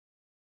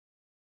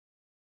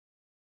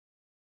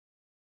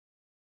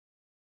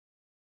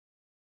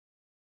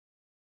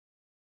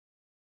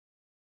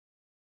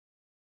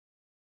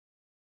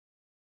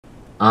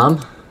Um,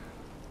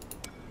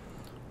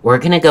 we're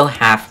gonna go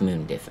half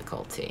moon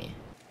difficulty.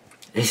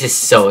 This is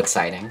so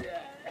exciting.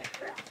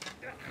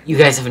 You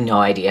guys have no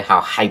idea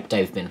how hyped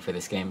I've been for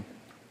this game.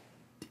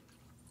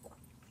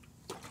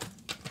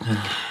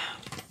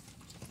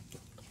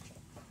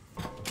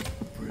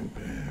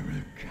 Prepare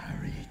a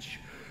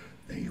carriage.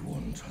 They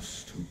want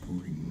us to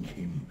bring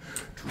him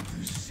to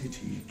the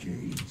city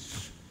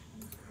gates.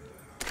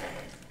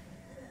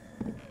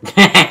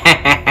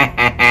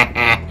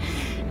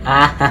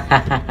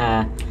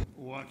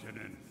 What an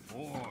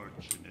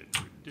unfortunate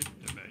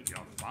predicament you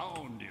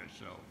found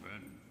yourself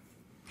in.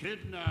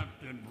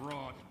 Kidnapped and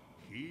brought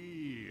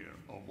here,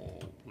 of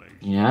all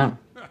places. Yeah.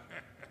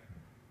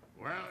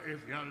 Well,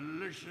 if you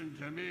listen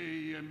to me,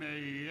 you may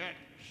yet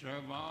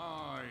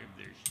survive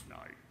this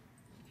night.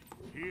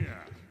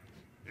 Here,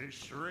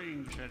 this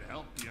ring should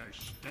help you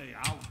stay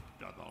out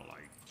of the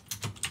light.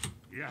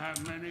 You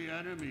have many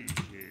enemies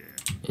here.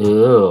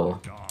 Ooh.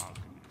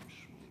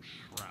 Darkness will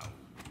shroud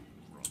you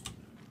from them.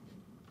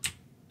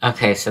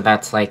 Okay, so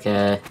that's like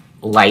a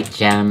light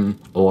gem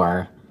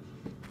or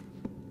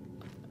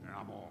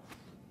I'm off.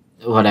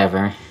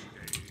 whatever.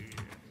 Stay here.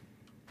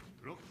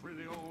 Look for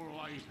the old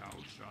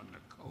lighthouse on the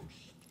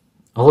coast.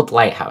 Old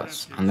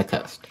lighthouse on the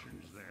coast.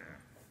 Instructions there.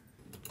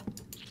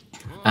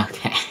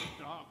 Okay.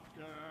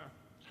 Doctor,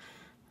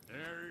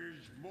 there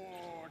is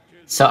more to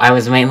So I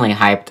was mainly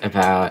hyped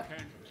about...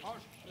 can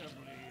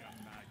possibly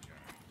imagine.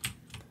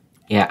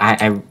 Yeah,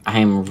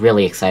 I'm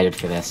really excited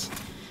for this.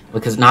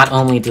 Because not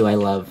only do I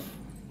love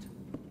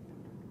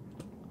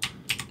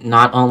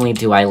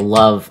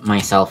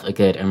myself a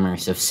good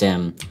immersive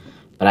sim,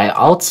 but I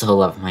also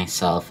love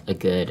myself a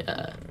good,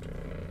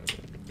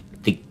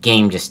 the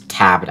game just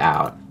tabbed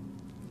out.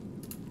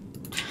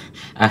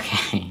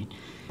 Okay.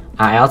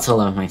 I also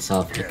love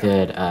myself a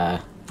good,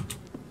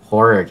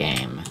 horror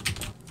game.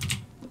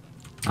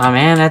 Oh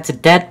man, that's a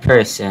dead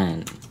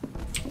person!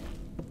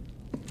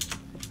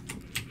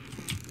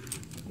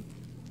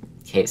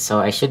 Okay, so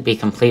I should be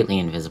completely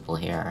invisible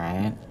here,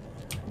 right?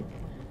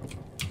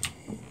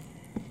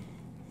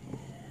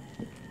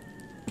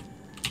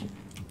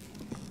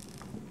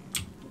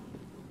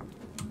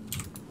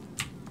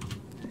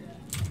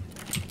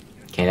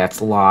 Okay,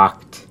 that's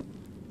locked.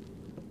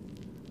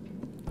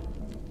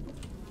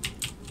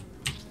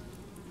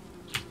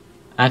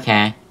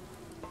 Okay.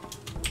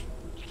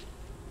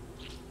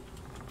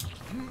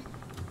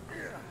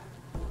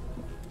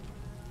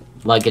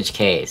 Luggage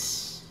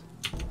case.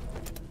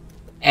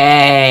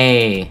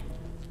 Hey!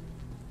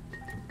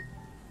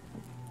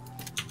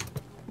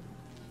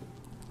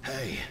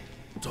 Hey,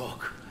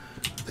 Doc.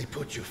 They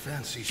put your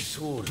fancy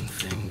sword and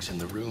things in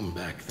the room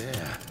back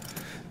there.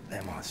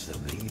 They might still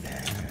be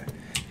there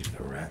if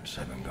the rats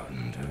haven't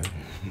gotten to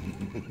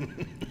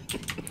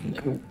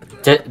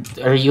it.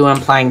 Are you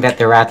implying that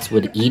the rats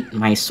would eat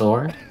my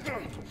sword?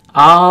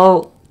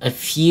 A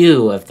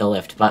few of the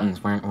lift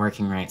buttons weren't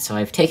working right, so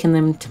I've taken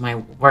them to my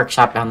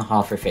workshop down the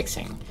hall for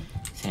fixing.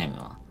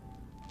 Samuel.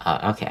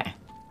 Okay.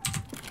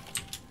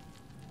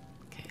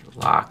 Okay,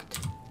 locked.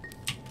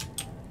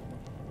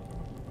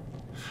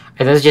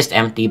 Are those just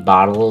empty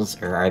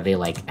bottles, or are they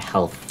like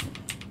health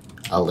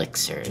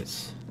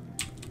elixirs?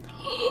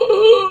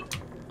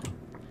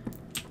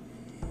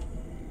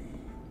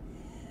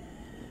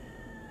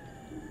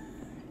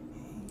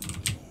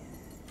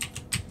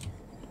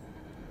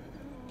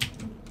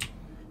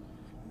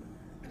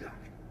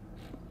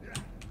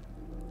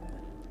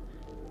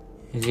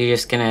 Is he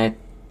just gonna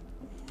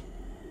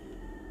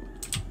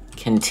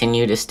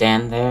continue to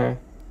stand there?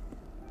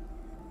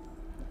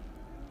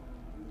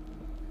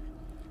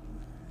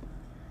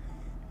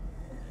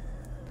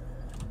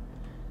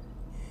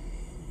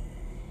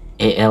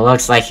 It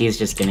looks like he's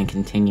just gonna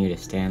continue to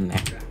stand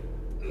there.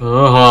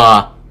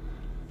 Ugh.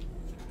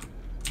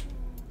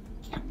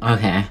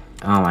 Okay.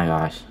 Oh my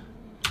gosh.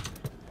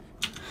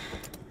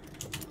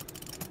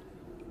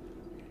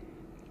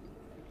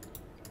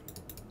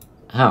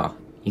 Oh.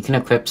 You can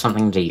equip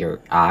something to your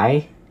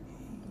eye?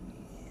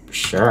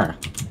 Sure.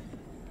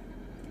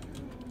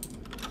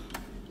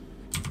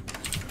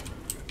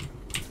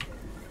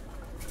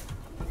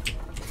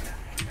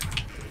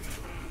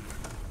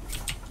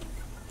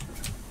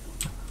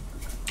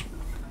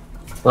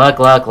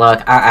 Look.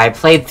 I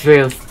played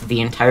through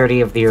the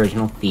entirety of the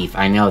original Thief.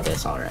 I know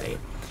this already.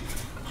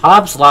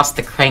 Hobbs lost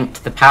the crank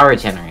to the power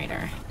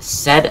generator.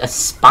 Said a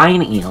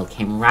spine eel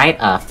came right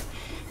up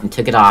and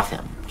took it off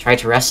him. Tried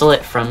to wrestle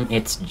it from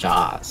its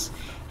jaws.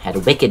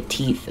 Had wicked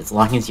teeth as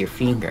long as your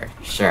finger.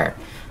 Sure.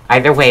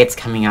 Either way, it's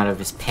coming out of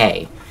his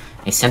pay.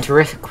 I sent a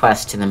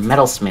request to the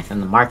metalsmith in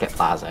the market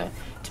plaza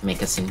to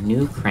make us a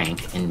new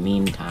crank in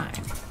meantime.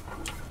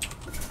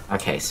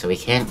 Okay, so we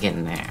can't get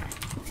in there.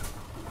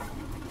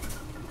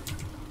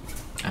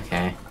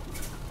 Okay.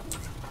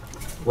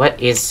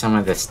 What is some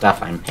of the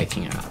stuff I'm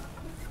picking up?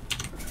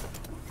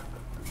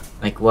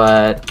 Like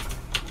what?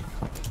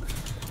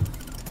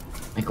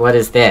 Like what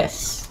is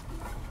this?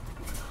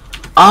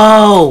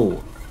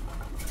 Oh!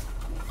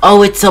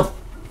 Oh, it's a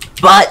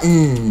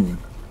button!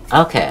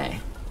 Okay.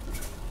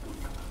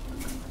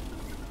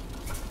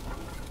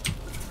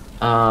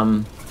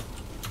 Okay,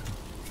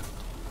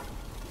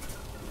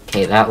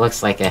 that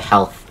looks like a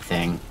health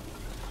thing.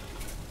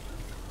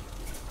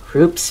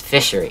 Hoops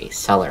Fishery,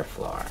 cellar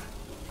floor.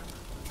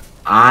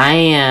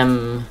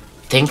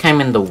 Think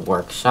I'm in the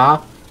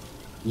workshop.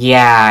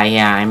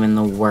 Yeah, I'm in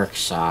the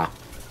workshop.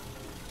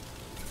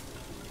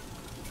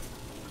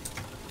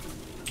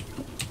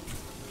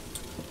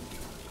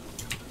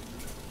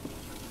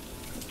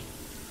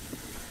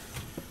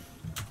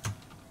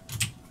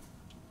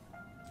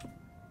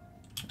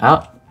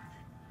 Oh.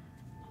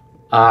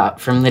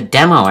 From the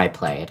demo I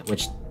played,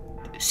 which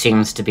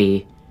seems to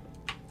be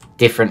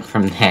different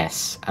from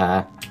this.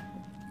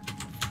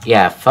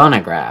 Yeah,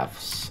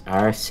 phonographs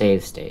are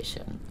save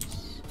stations.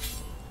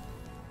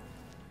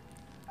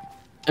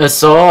 A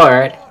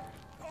sword!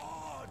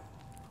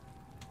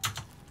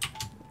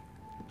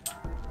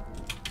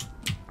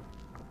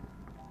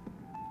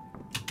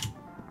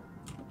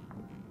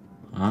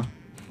 Huh?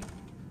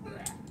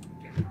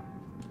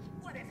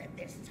 What is it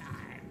this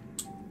time?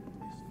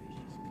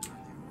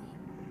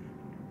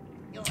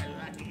 You're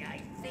lucky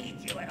I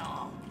feed you at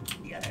all.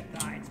 The other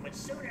guards would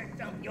sooner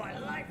dump your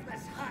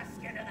lifeless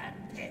husk into that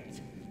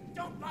pit.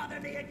 Don't bother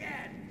me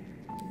again.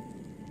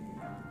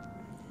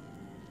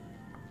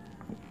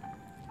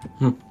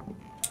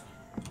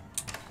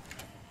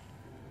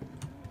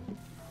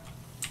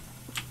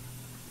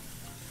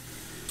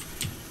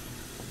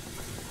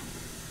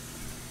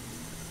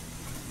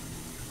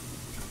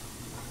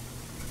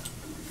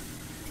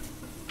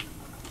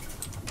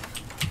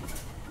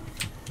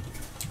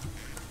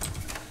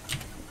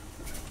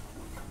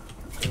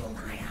 Do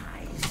my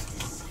eyes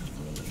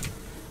deceive me?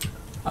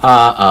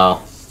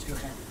 Uh-oh. To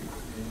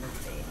have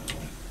nothing.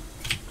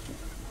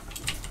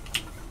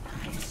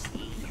 I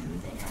see you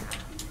there.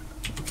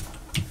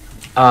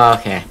 Oh,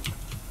 okay.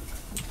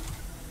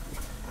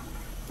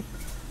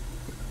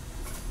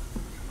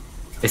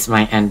 This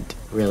might end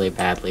really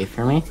badly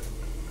for me.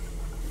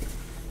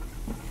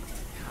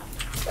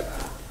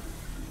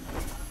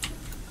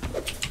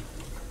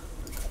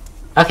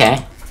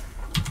 Okay.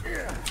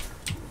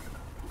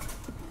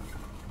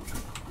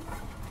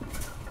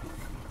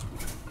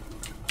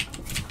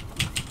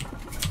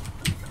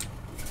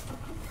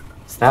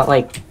 Is that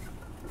like...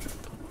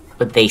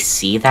 Would they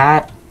see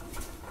that?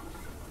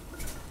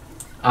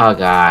 Oh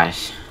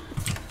gosh.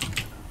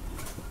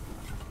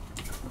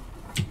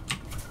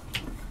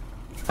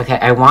 Okay,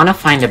 I want to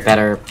find a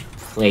better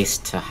place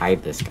to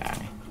hide this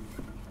guy.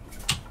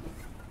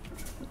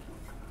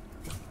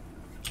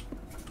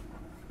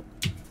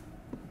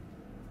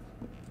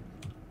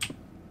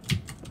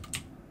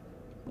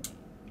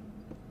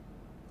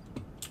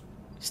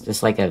 Is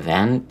this like a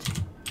vent?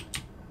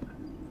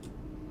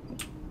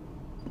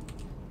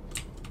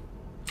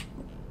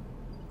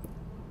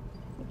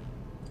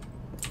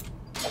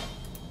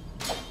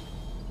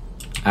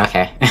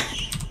 Okay.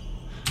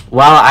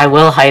 Well, I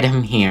will hide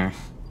him here.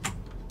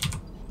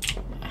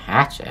 A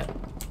hatchet.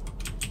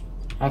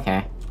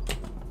 Okay.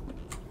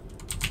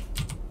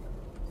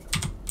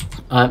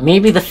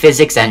 Maybe the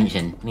physics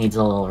engine needs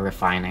a little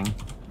refining.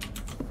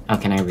 Oh,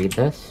 can I read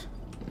this?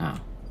 No.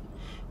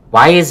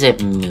 Why is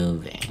it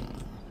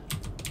moving?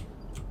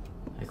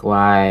 Like,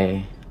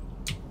 why?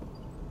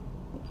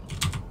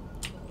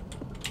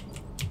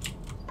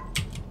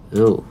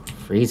 Ooh,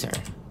 freezer.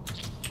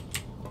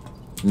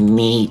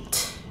 Meat.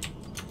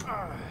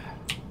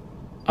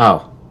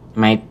 Oh,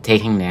 am I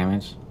taking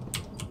damage?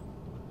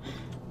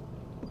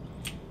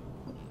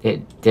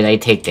 Did I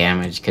take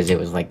damage because it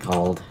was like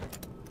cold?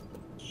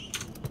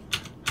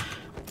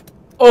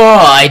 Oh,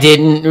 I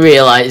didn't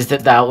realize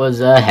that that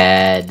was a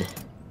head.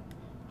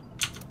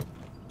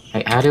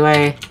 Wait, how do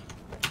I...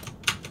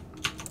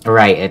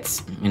 Right,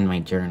 it's in my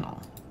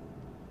journal.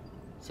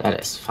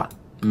 Satisfy...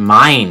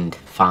 Mind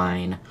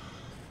fine.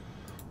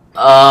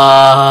 Oh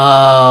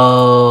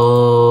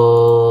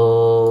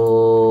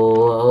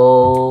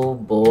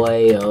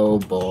boy, oh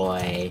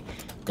boy.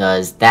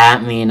 Does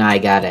that mean I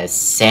got a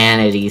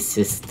sanity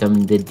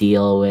system to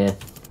deal with?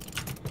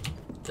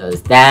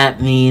 Does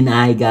that mean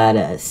I got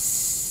a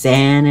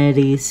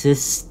sanity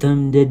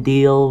system to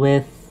deal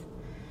with?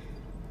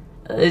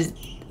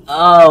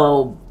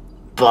 Oh,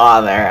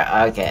 bother.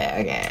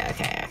 Okay.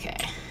 Okay.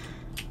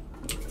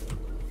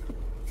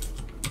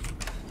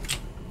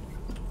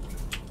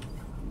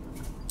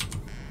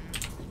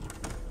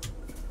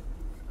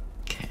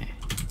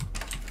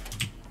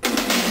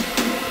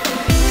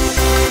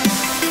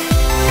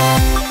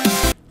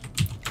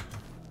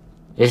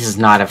 This is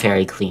not a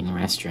very clean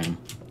restroom.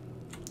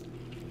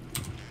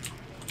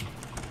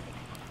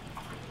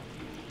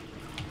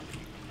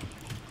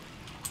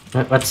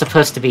 What's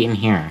supposed to be in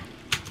here?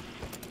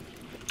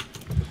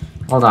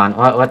 Hold on,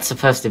 what's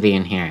supposed to be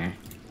in here?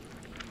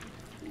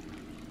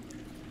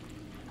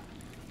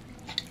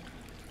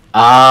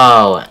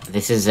 Oh,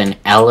 this is an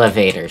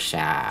elevator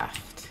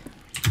shaft.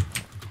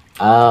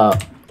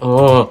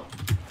 Oh,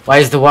 why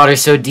is the water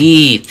so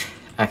deep?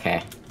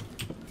 Okay.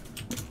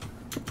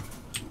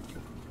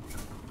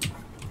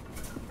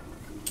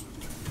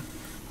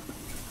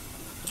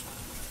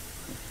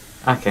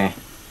 Okay.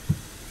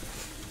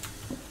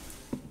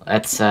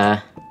 let's,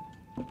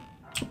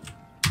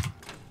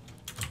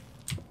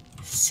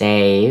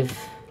 save.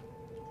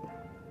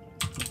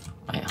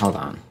 Wait, hold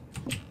on.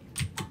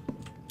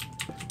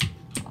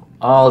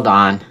 Hold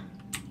on.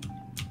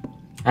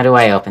 How do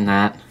I open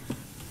that?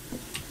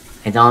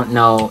 I don't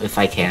know if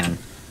I can.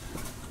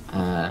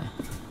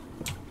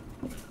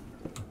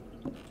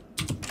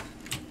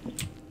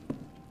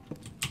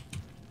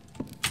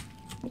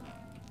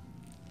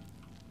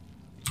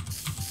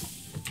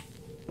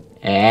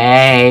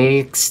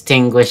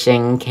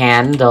 Extinguishing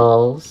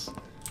candles.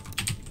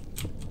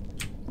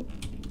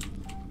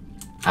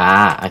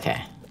 Ah,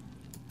 okay.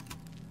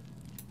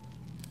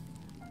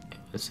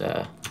 It was,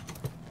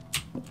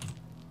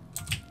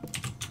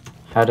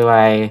 how do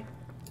I...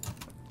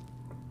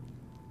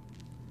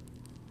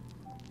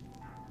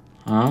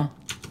 Huh?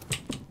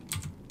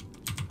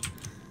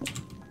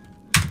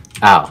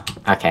 Oh,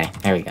 okay,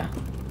 there we go.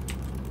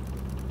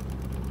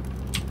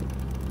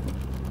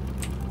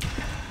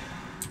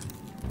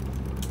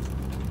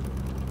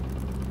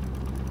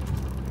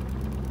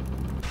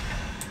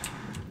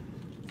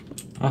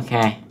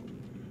 Okay.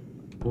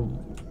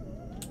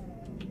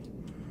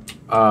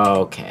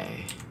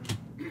 Okay.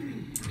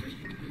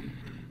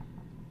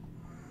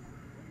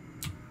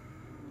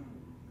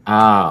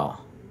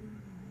 Oh.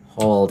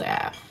 Hold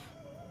F.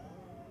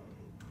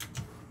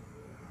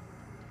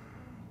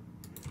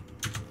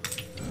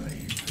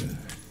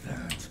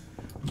 That,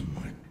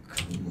 my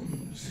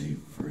clumsy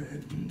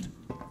friend.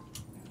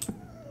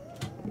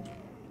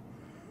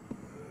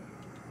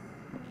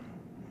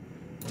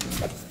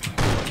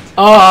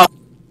 Oh!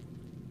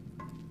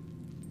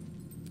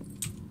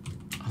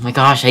 Oh my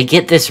gosh, I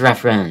get this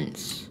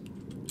reference.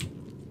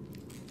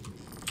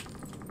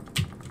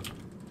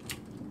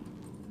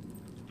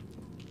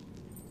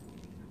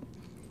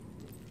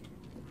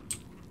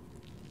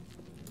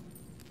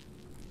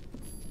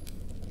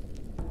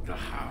 The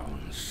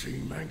hounds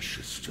seem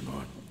anxious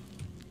tonight.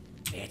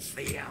 It's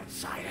the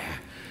outsider.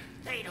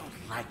 They don't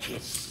like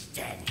his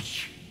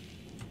stench.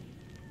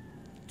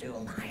 Do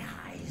my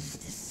eyes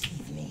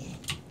deceive me?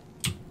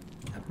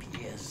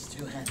 Appears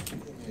to have been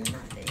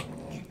nothing.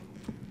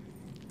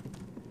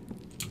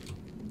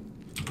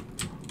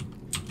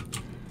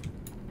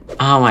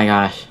 Oh my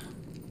gosh.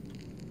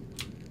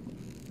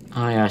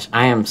 Oh my gosh,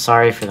 I am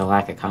sorry for the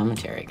lack of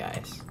commentary,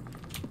 guys.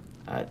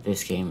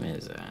 This game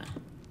is,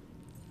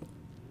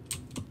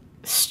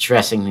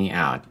 stressing me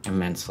out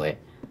immensely.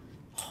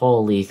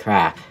 Holy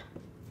crap.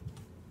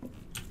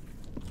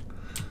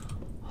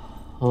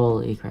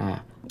 Holy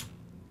crap.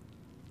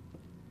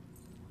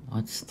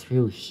 What's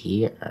through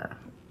here?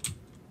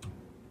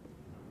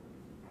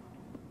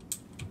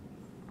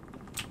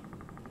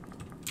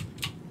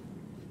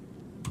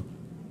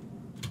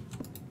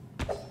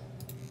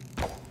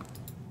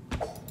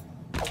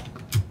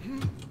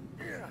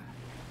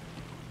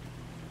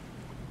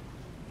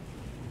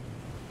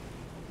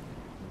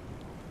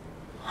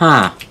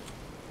 Huh.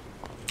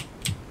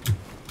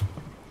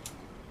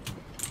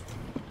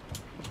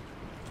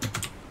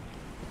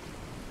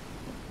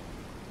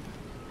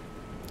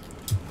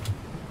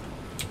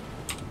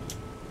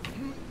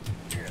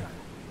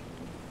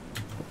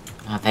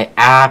 Oh, they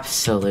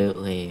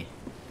absolutely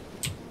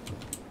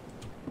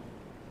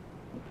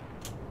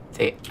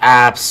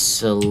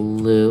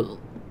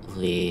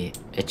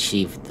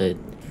achieved the... Do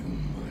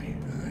my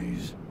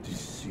eyes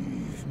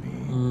deceive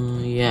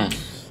me?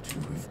 Yes. To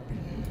have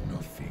been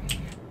nothing.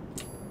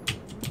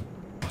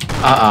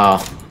 Uh-oh.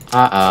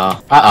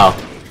 Uh-oh. Uh-oh.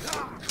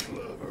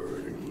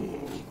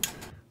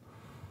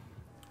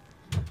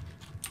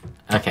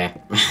 Okay.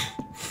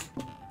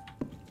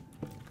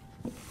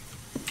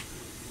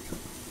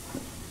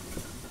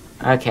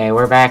 Okay,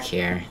 we're back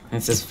here.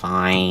 This is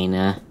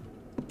fine.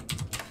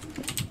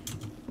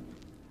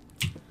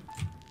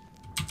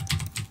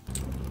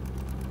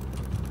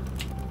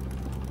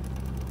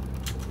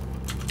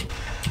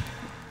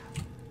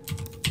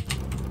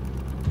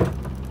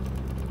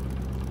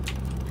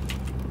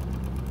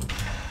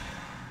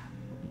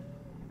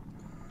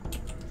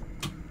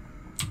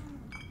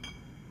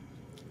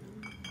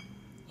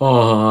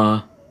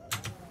 Oh.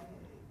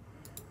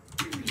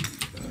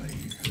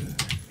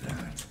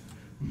 That,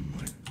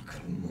 my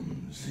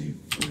clumsy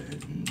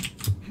friend.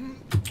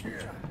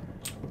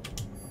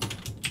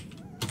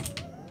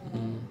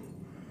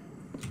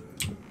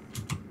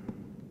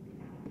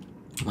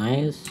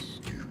 Nice.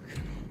 You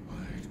cannot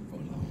hide for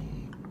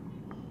long.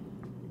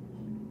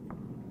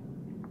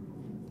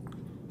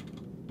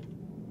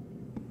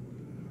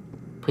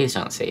 Please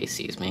don't say he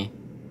sees me.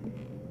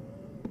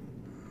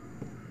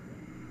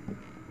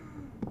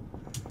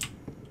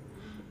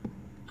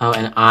 Oh,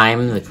 and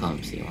I'm the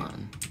clumsy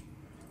one.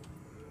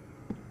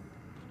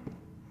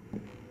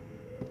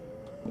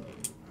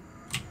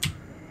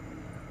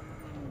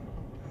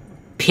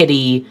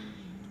 Pity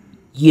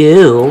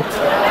you.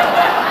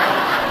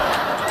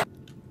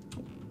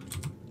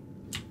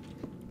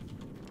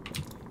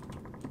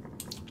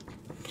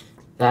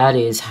 That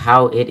is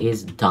how it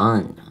is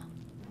done.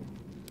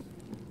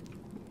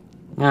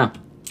 Yeah.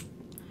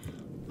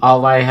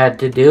 All I had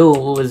to do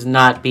was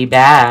not be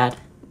bad.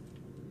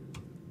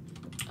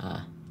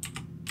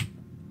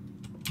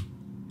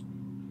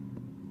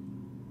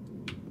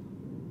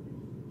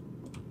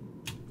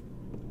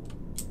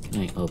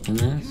 Can I open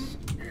this?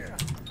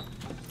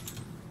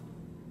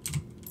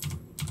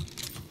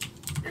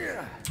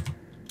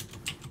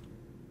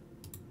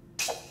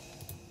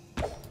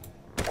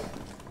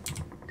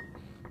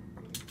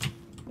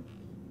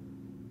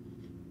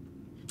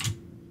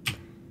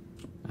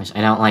 Gosh,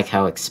 I don't like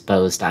how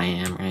exposed I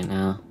am right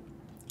now.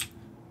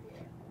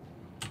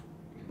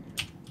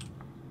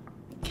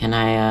 Can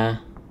I,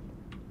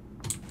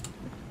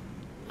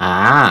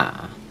 Ah!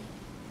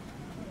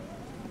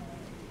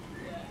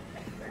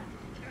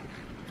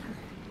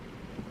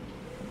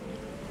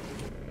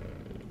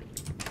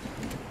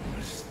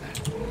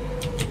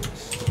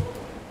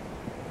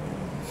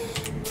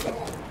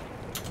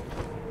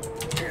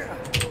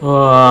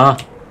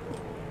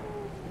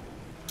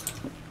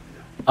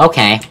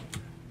 Okay.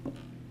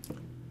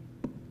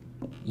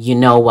 You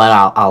know what?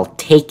 I'll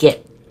take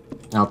it.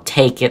 I'll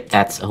take it.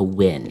 That's a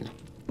win.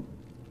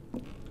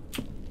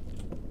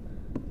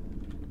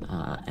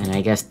 And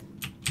I guess.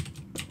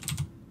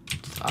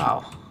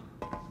 Oh.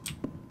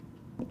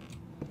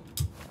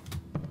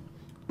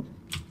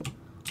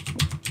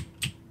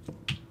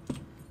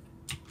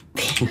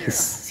 Can you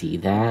see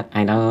that?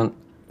 I don't.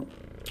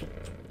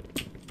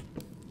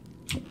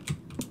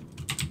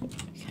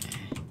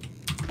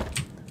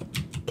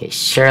 Okay,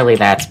 surely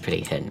that's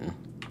pretty hidden.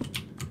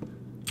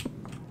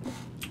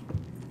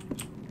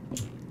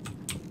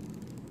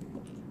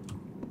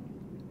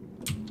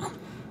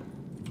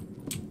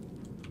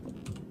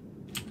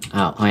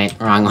 Oh, wait,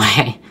 wrong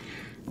way.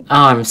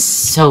 Oh, I'm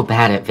so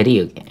bad at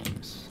video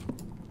games.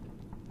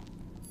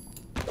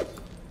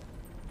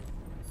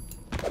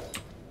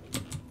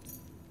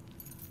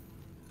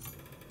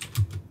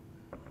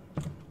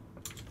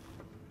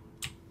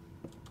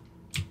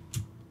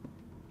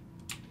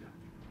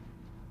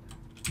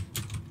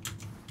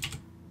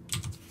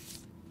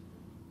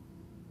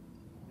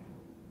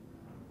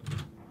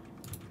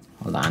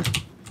 Hold on.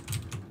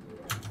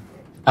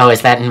 Oh,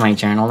 is that in my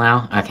journal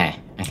now? Okay,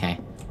 okay.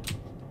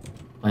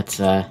 Let's,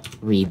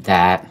 read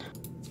that.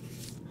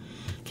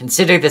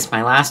 Consider this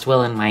my last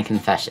will and my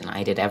confession.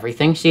 I did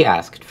everything she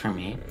asked for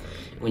me.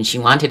 When she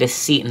wanted a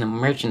seat in the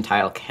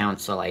Mercantile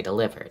Council, I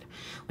delivered.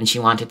 When she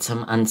wanted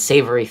some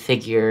unsavory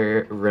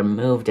figure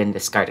removed and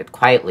discarded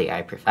quietly,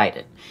 I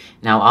provided.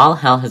 Now all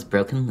hell has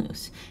broken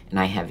loose, and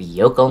I have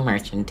yokel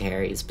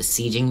mercenaries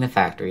besieging the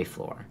factory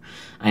floor.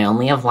 I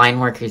only have line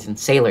workers and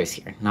sailors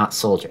here, not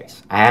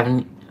soldiers. I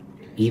haven't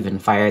even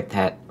fired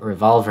that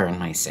revolver in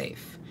my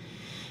safe.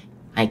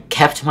 I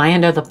kept my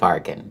end of the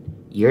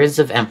bargain. Years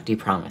of empty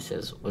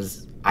promises.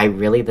 Was I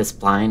really this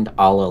blind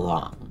all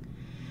along?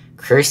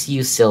 Curse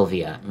you,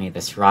 Sylvia. May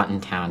this rotten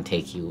town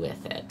take you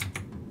with it.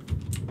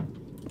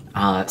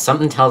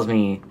 Something tells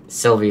me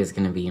Sylvia's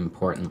gonna be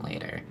important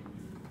later.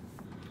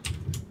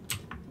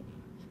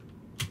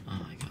 Oh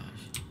my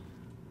gosh.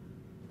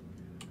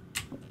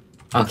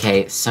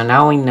 Okay, so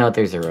now we know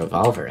there's a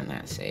revolver in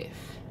that safe.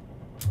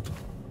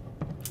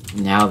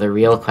 Now the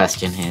real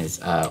question is,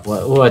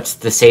 what's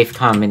the safe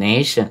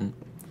combination?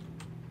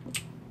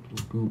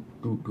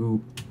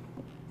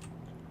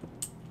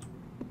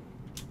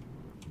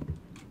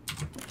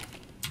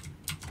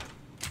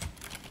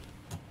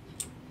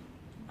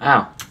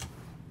 Oh.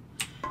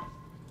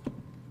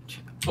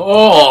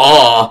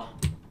 Oh!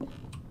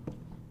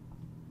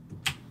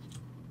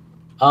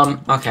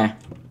 Okay.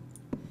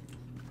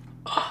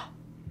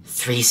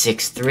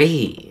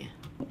 363.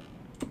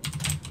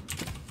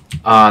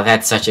 Oh,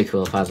 that's such a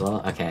cool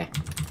puzzle. Okay.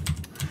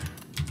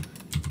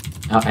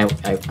 Oh, I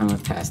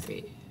went past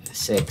 3.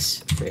 6,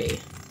 3.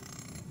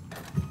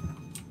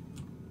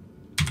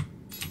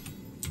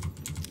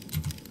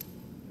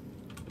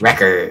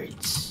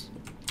 Records.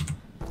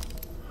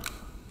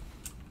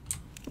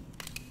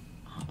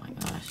 Oh my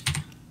gosh.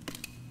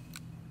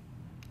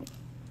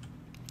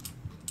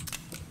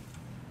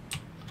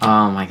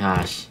 Oh my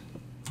gosh.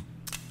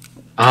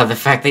 Oh, the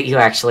fact that you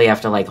actually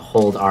have to, like,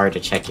 hold R to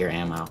check your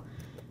ammo.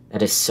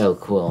 That is so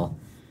cool.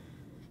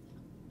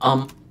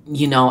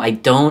 You know, I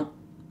don't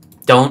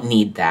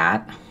need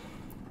that.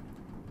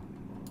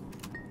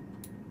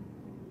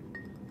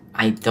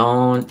 I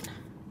don't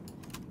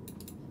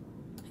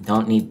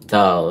need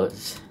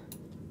those.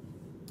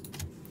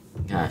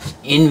 Gosh,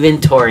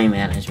 inventory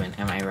management,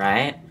 am I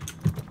right?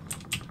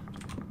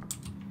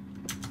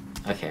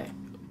 Okay.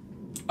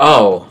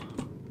 Oh.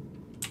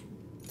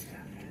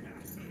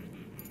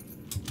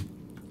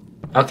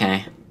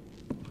 Okay.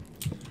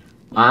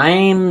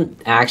 I'm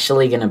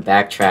actually gonna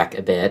backtrack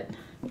a bit.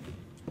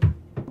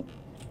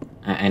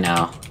 I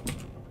know.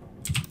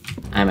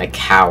 I'm a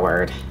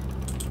coward.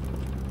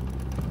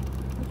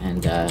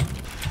 And, I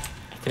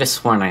could have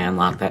sworn I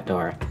unlocked that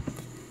door.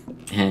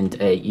 And,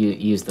 you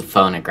use the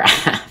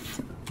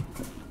phonograph.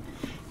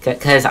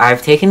 Because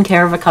I've taken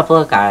care of a couple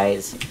of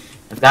guys.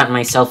 I've gotten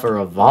myself a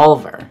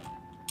revolver.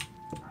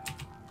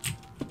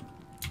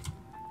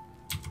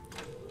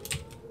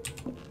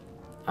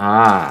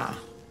 Ah.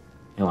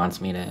 It wants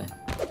me to...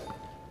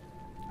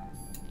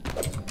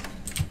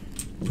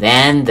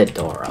 Then the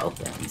door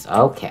opens.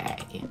 Okay.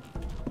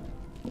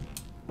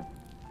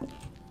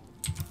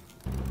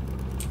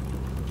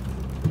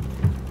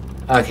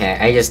 Okay,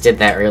 I just did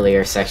that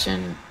earlier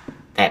section,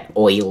 that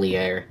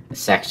oilier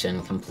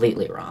section,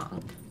 completely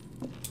wrong.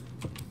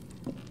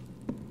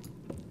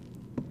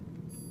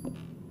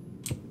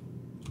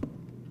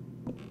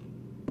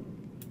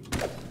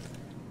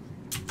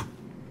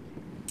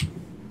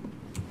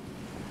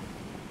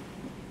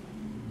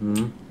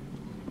 Hmm?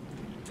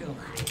 Do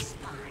I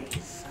spy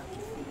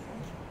something?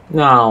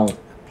 No.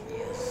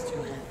 Appears to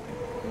have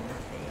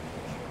nothing.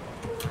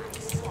 I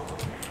saw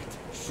that.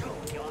 Show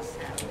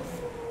yourself.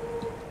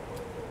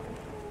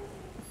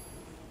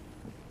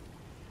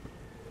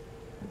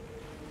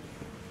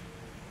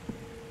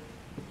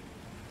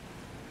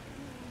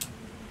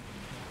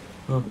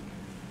 Huh.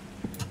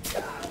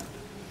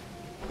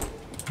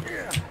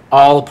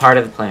 All part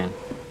of the plan.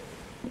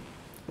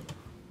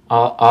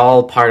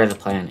 All part of the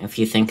plan. If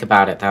you think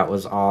about it, that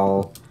was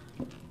all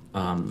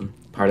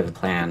part of the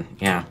plan.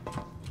 Yeah.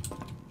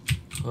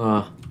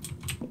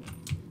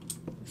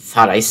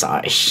 Thought I saw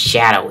a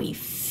shadowy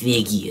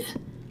figure,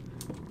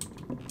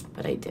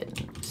 but I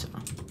didn't. So.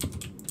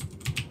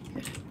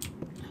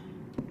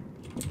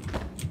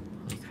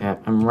 Holy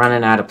crap! I'm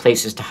running out of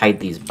places to hide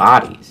these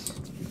bodies.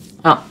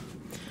 Oh.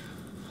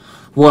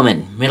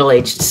 Woman,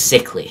 middle-aged,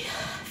 sickly,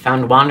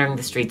 found wandering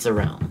the streets of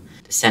Rome.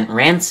 Sent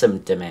ransom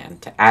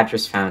demand to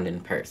address found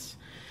in purse.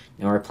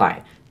 No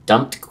reply.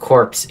 Dumped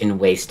corpse in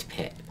waste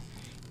pit.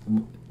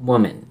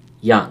 Woman,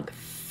 young,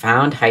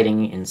 found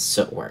hiding in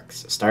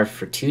sootworks. Starved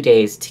for 2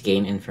 days to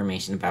gain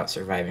information about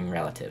surviving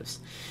relatives.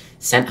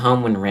 Sent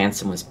home when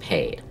ransom was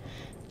paid.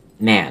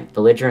 Man,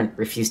 belligerent,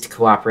 refused to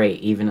cooperate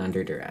even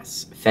under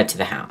duress. Fed to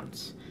the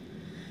hounds.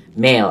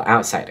 Male,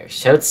 outsider,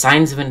 showed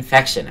signs of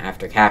infection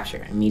after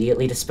capture.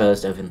 Immediately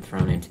disposed of and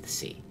thrown into the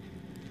sea.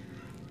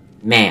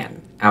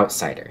 Man,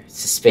 outsider,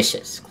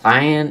 suspicious.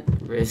 Client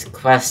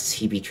requests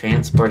he be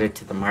transported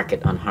to the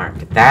market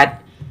unharmed.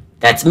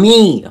 That's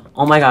me!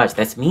 Oh my gosh,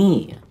 that's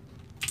me.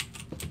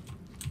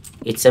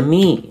 It's a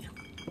me.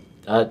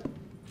 The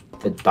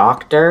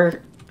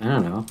doctor? I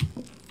don't know.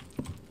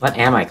 What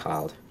am I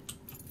called?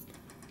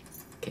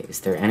 Okay, is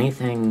there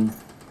anything...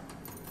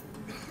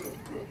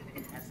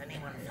 Has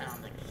anyone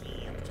found the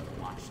key up to the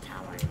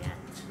watchtower yet?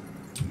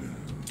 No.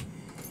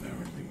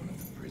 Apparently one of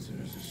the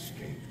prisoners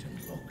escaped and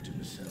locked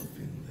himself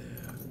in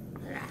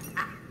there.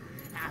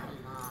 How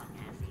long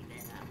has he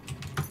been up?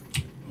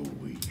 A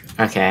week.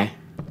 Okay.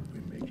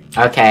 We're making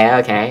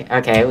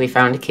Okay, we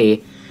found a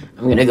key.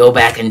 I'm gonna go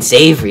back and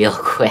save real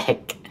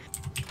quick.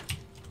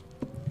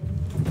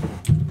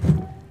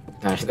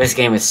 Gosh, this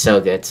game is so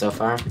good so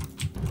far.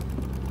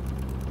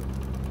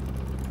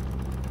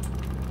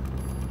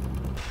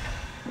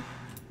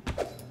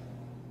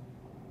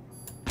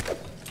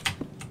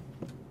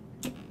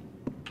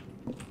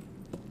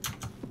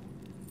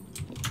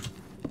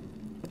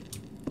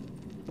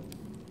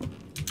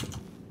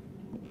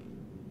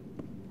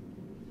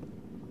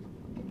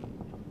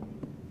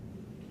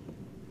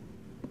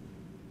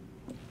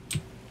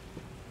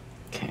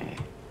 Okay.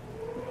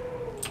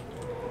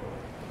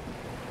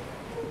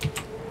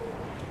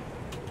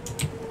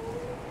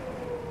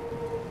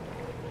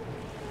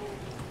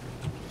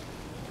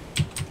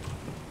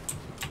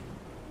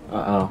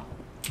 Uh-oh.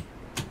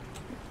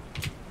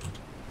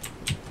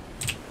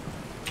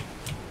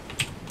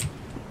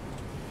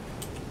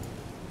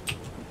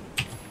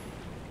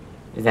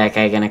 Is that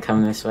guy gonna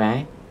come this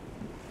way?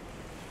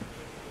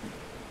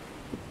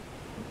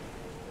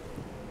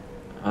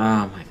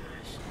 Oh my gosh.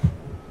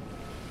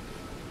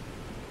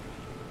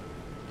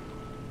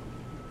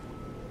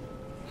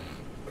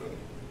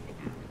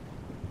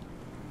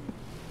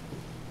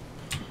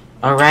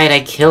 Alright, I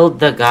killed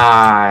the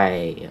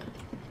guy.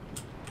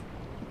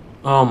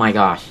 Oh my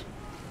gosh.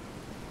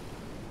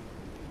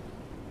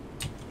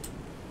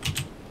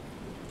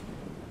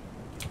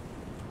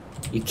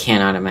 You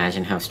cannot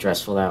imagine how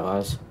stressful that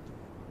was.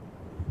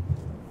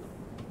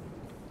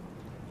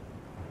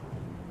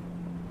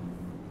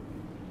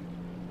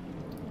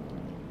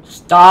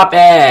 Stop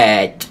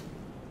it!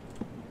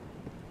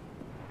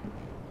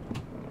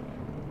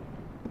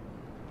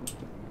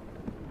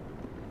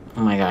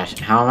 Oh my gosh,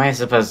 how am I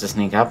supposed to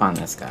sneak up on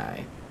this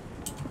guy?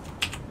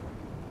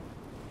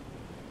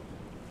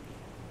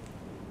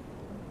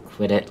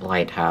 Quit it,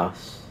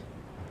 lighthouse.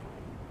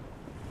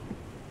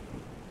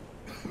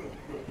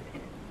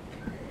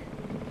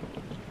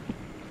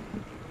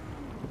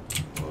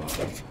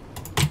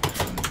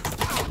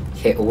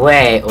 Okay,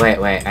 wait.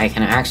 I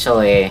can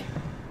actually...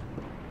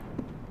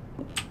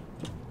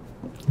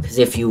 Because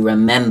if you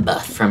remember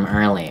from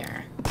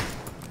earlier...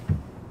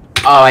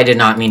 Oh, I did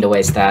not mean to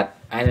waste that.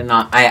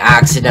 I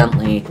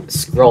accidentally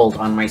scrolled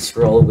on my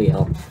scroll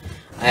wheel.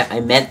 I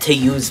meant to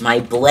use my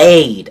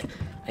blade.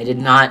 I did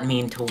not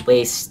mean to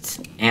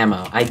waste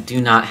ammo. I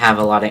do not have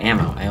a lot of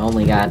ammo. I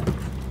only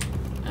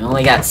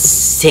got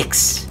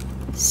six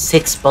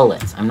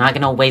bullets. I'm not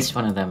gonna waste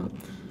one of them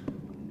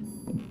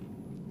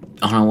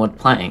on a wood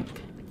plank.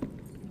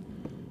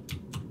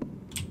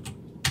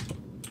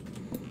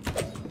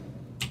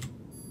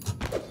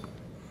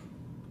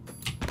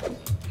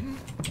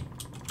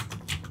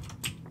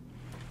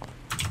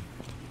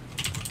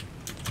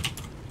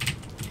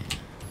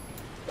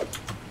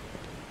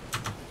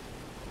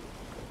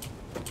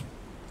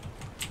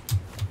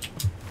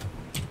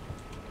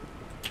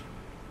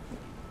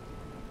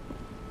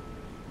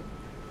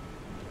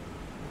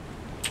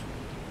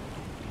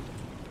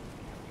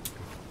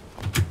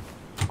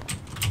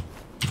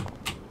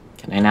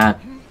 Now...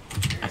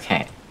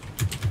 Okay.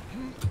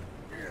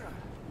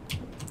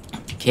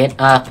 Get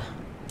up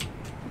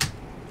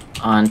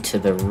onto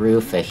the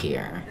roof of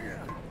here.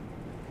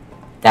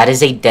 That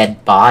is a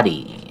dead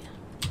body.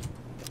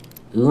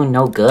 Ooh,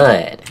 no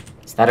good.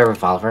 Is that a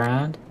revolver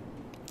round?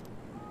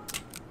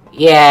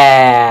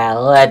 Yeah,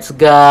 let's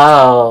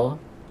go.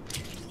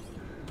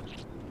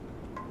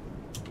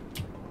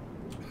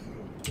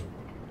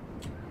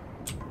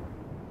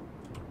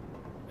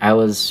 I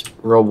was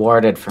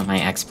rewarded for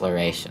my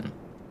exploration.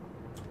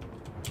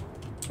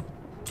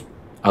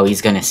 Oh,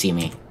 he's gonna see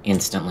me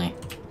instantly.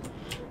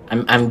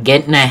 I'm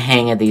getting a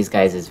hang of these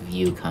guys'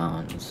 view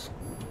cones.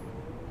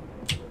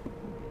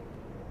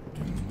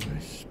 Do I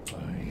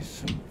spy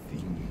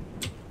something?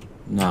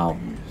 No.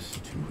 Appears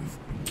to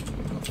have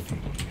been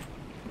nothing.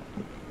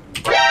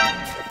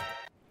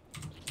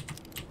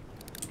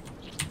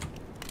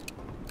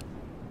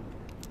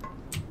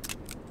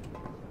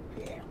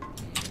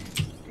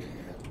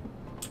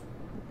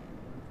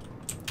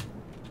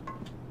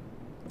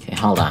 Okay,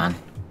 hold on.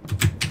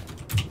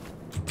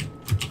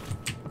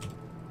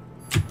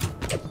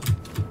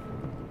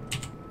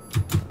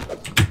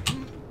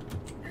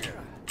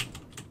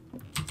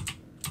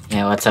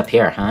 Yeah, what's up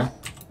here, huh?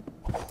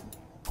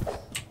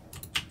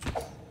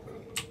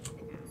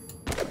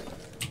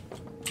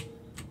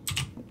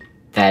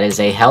 That is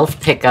a health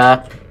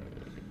pickup.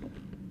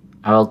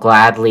 I will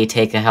gladly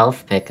take a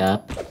health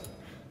pickup.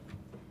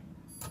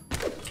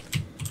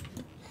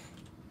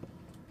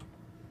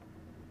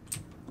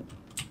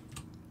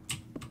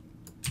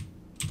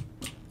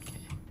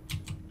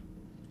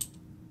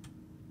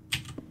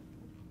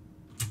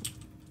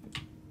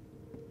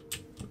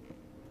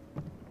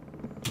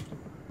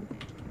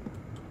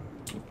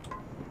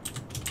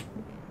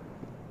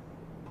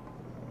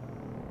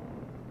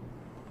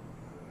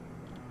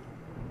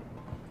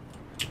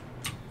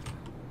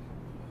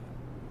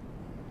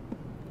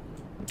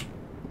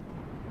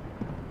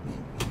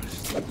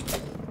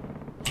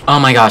 Oh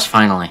my gosh,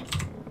 finally.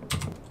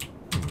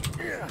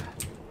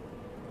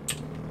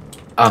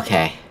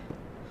 Okay.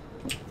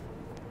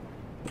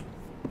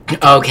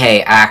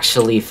 Okay,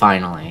 actually,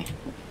 finally.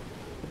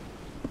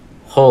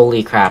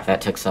 Holy crap,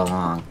 that took so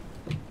long.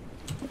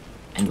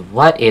 And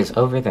what is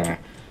over there?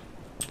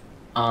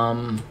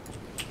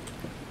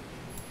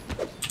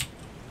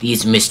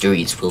 These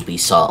mysteries will be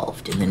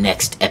solved in the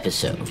next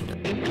episode.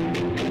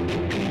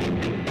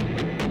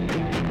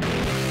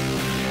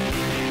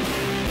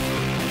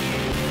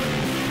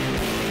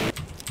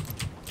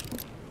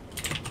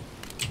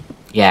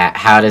 Yeah,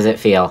 how does it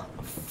feel?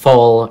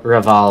 Full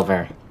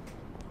revolver.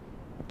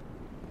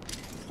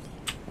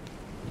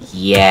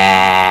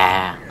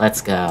 Yeah,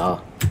 let's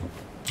go.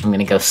 I'm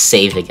gonna go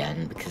save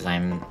again because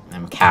I'm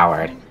a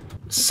coward.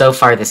 So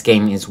far, this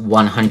game is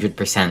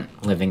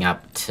 100% living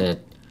up to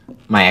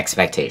my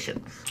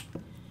expectations.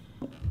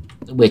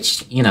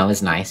 Which, you know,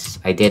 is nice.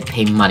 I did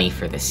pay money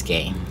for this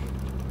game.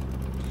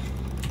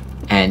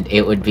 And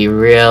it would be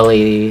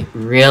really,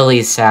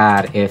 really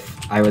sad if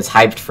I was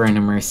hyped for an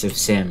immersive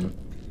sim.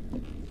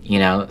 You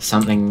know,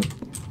 something...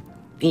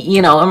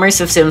 You know,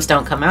 immersive sims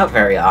don't come out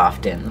very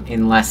often,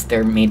 unless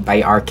they're made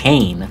by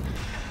Arcane.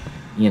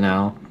 You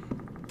know?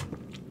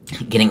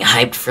 Getting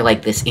hyped for,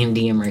 like, this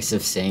indie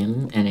immersive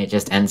sim, and it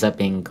just ends up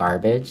being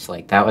garbage.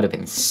 Like, that would have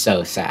been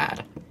so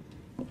sad.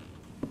 It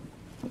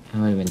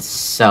would have been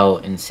so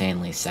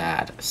insanely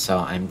sad. So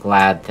I'm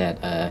glad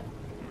that,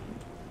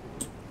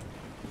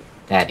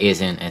 that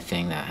isn't a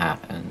thing that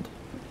happened.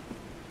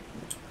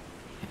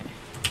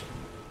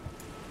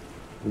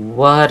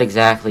 What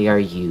exactly are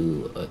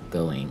you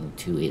going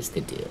to is the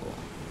deal?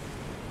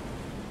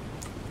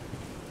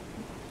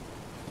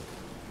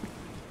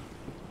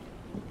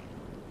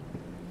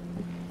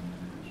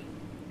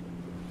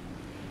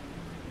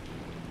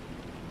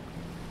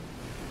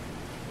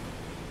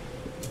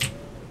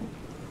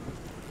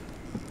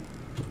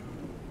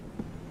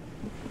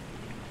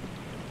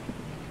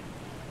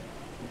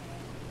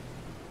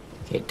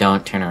 Okay,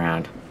 don't turn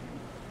around.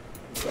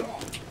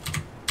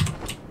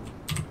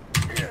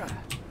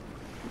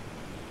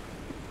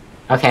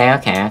 Okay,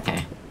 okay,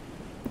 okay.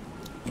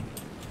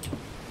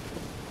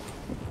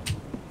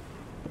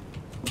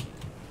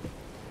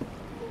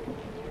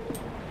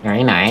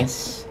 Very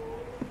nice.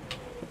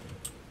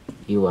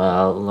 You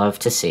will love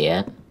to see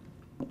it.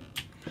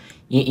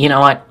 You know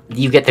what?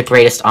 You get the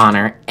greatest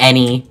honor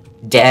any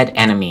dead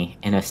enemy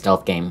in a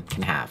stealth game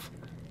can have.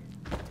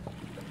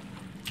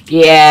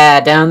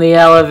 Yeah, down the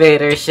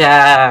elevator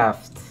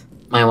shaft!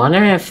 I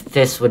wonder if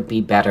this would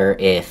be better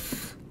if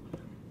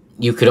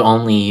you could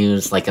only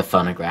use, like, a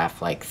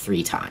phonograph, like,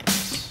 3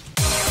 times.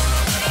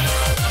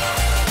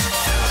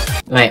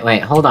 Wait,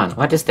 hold on.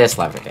 What does this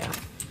lever do?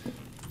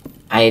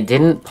 I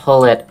didn't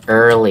pull it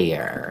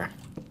earlier.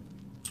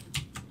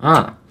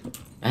 Oh,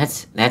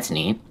 that's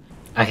neat.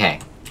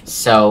 Okay,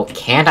 so,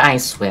 can I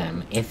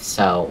swim? If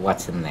so,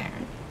 what's in there?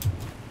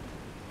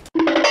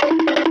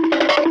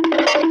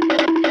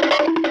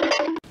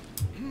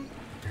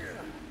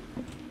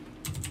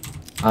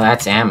 Oh,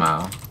 that's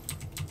ammo.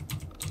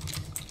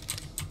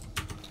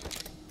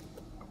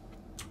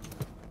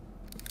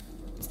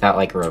 that,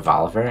 like,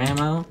 revolver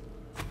ammo?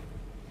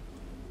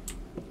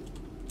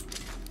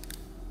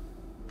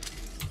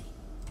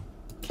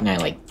 Can I,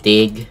 like,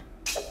 dig?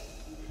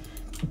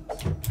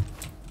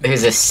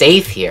 There's a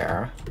safe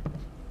here.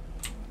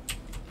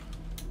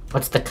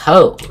 What's the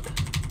code?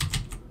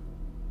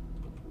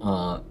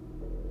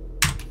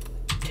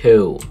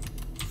 2,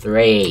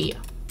 3,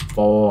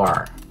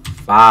 4,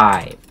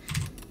 5.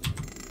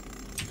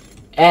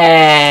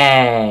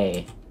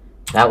 Hey!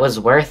 That was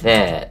worth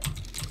it.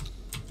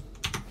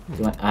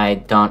 I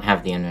don't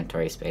have the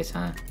inventory space,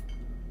 huh?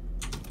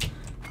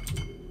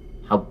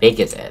 How big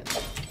is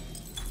it?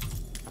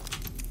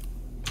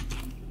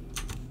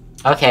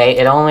 Okay,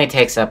 it only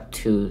takes up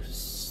 2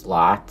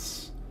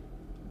 slots.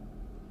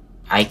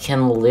 I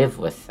can live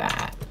with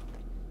that.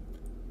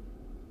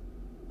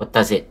 What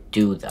does it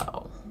do,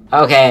 though?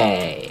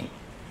 Okay.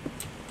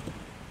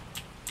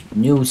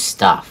 New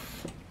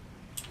stuff.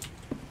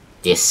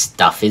 This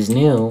stuff is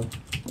new.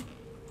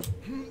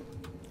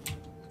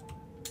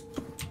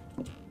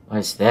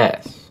 What's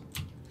this?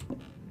 I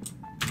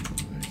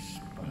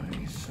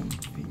spy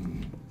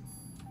something.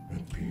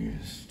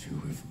 Appears to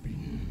have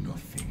been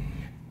nothing.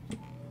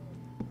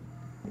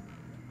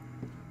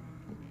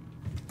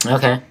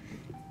 Okay.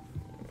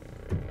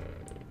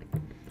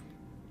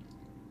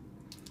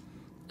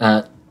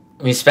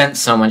 We spent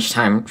so much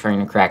time trying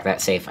to crack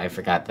that safe, I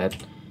forgot that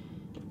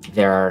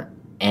there are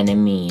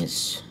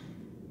enemies.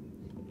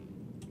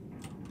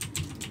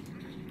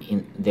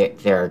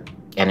 There are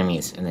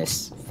enemies in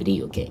this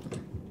video game.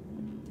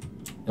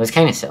 It was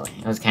kind of silly.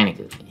 It was kind of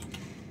goofy.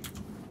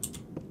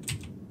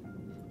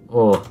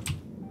 Oh.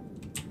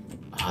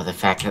 Oh, the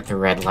fact that the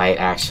red light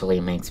actually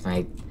makes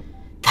my...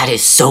 That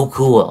is so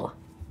cool!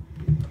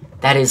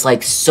 That is,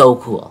 like, so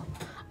cool.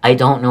 I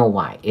don't know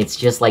why. It's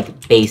just,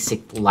 like,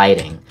 basic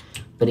lighting.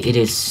 But it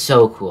is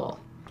so cool.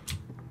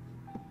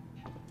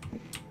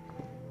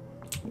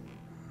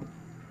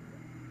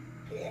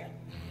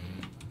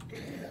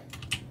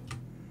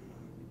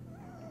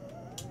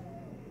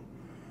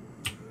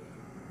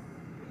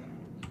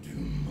 Do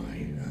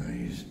my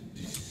eyes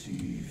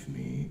deceive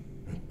me?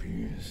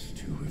 Appears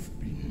to have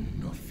been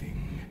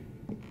nothing.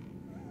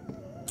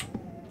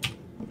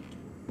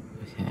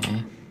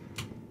 Okay.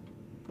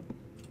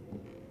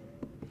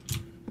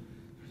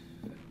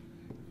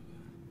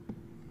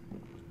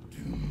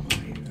 Do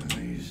my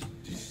eyes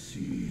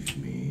deceive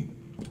me?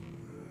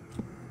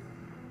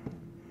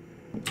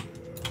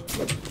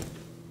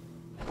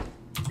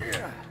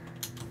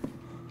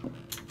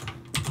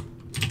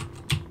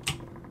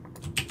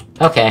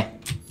 Okay.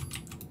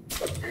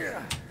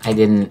 I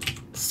didn't...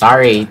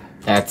 Sorry,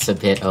 that's a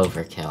bit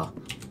overkill.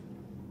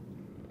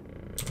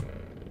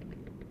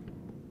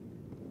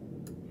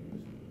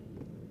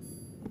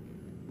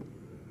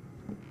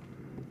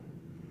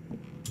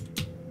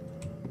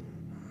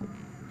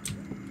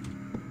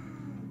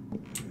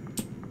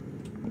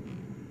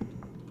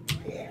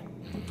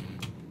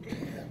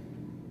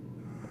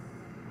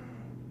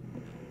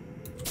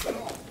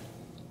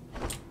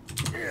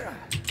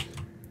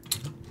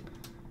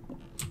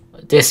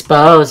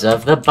 Dispose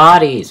of the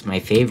bodies, my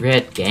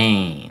favorite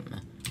game.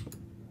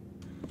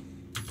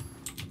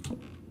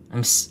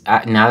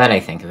 Now that I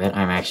think of it,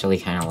 I'm actually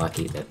kind of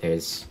lucky that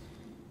there's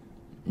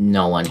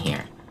no one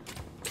here.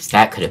 Because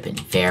that could have been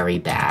very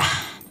bad.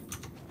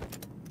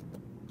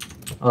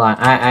 Hold on,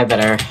 I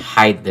better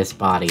hide this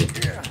body.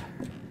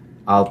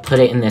 I'll put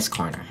it in this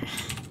corner.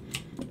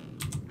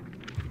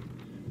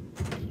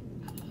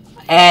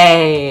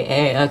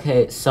 Hey,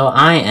 okay, so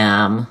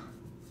I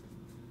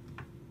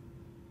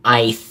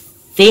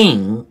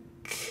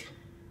think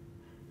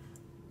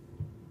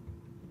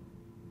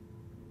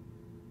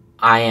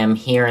I am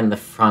here in the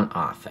front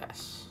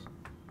office.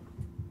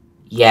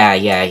 Yeah,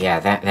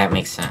 that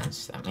makes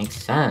sense. That makes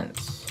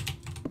sense.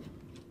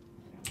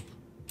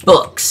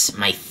 Books,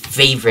 my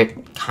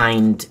favorite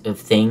kind of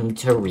thing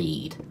to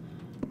read.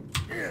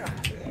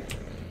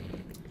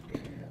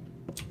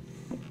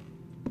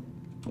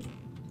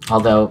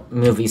 Although,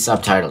 movie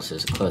subtitles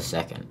is a close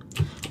second.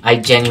 I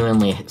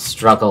genuinely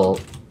struggle.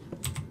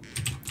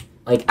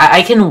 Like,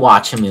 I can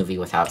watch a movie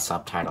without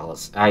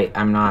subtitles.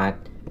 I'm not...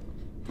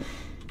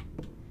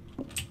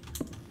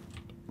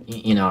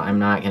 You know, I'm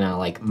not gonna,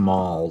 like,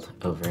 maul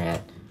over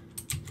it.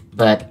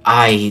 But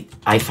I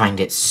find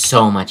it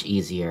so much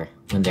easier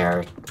when there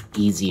are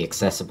easy,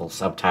 accessible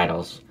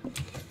subtitles.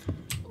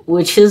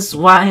 Which is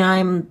why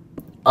I'm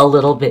a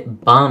little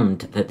bit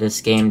bummed that this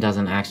game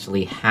doesn't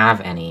actually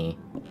have any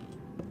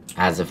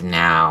as of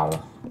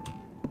now.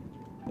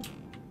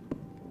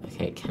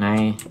 Okay, can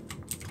I...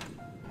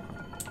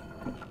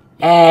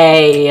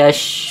 Hey, a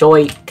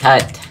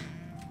shortcut.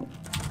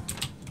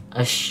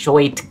 A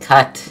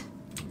shortcut.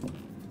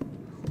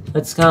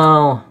 Let's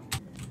go.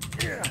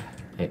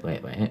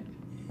 Wait.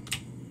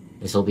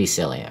 This'll be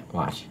silly.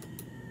 Watch.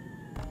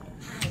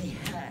 I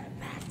heard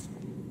that.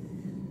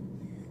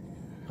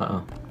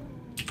 Uh-oh.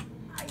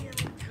 I am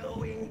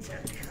going to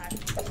cut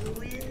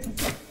you in.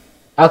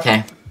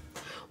 Okay.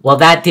 Well,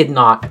 that did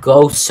not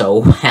go so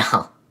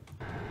well.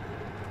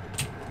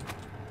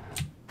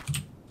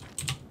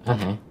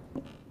 Okay.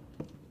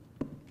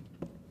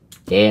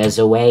 There's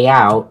a way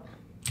out.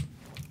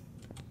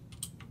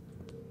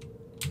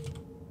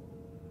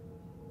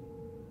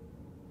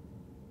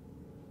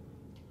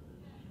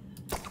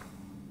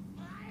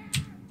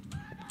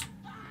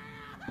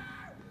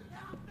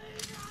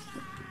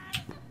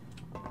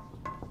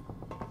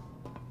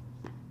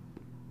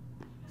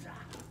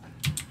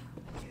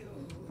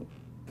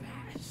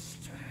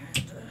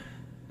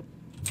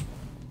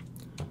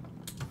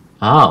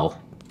 Oh.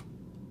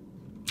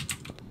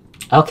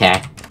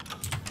 Okay.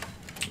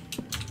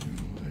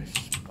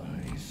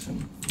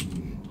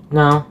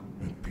 No.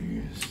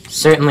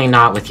 Certainly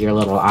not with your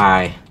little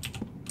eye.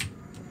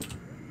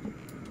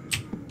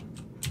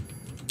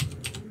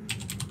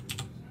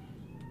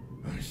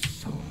 I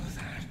saw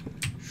that.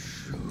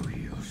 Show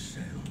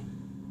yourself.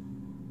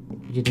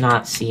 You did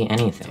not see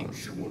anything.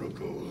 You want to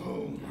go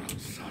home,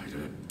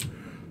 outsider?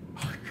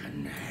 I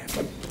can have.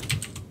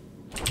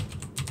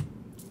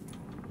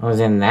 What was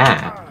in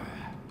that?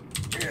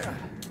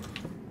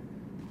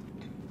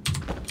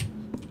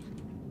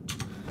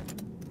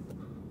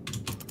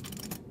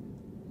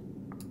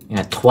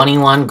 Yeah,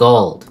 21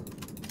 gold.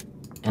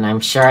 And I'm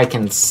sure I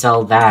can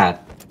sell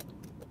that.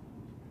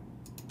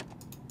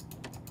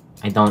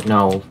 I don't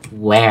know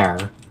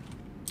where.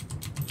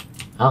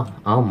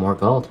 Oh, more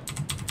gold.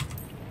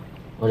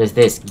 What is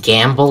this?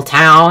 Gamble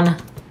Town?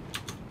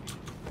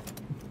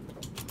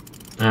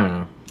 I don't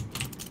know.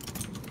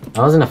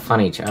 That wasn't a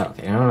funny joke.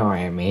 I don't know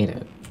why I made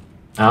it.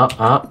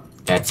 Oh,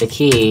 that's a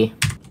key.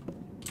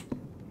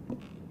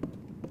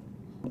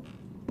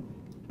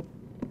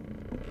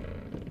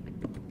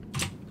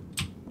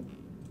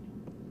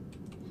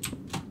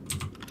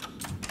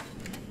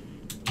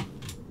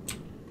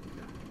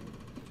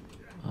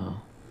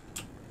 Oh.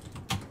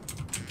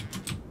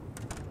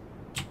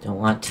 Don't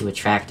want to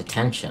attract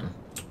attention.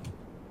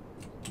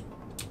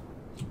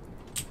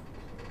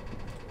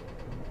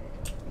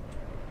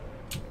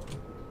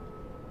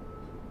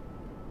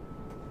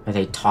 Are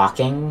they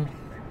talking?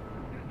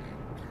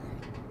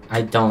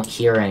 I don't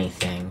hear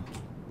anything.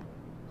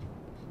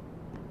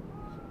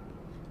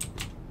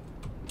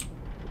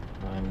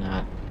 Oh, I'm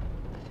not.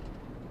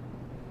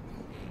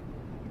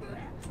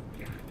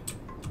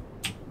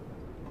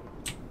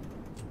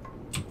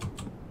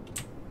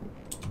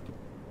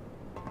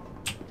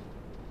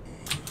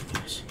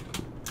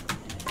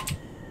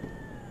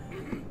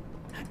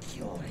 A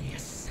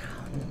curious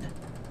sound.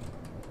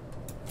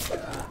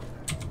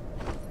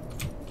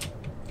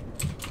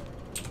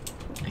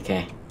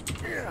 Okay.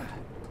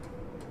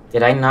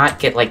 Did I not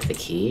get, like, the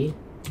key?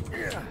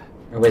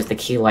 Or was the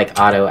key, like,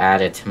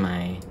 auto-added to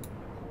my...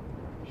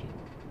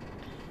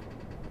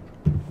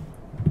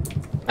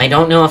 I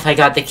don't know if I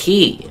got the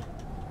key.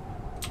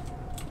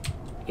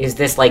 Is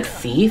this, like,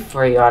 Thief,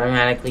 where you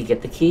automatically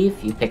get the key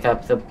if you pick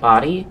up the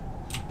body?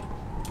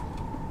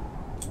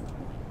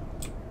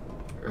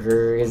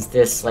 Or is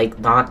this, like,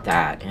 not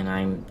that, and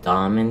I'm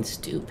dumb and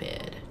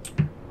stupid?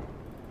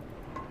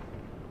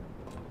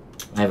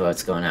 My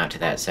vote's going out to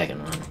that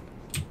second one.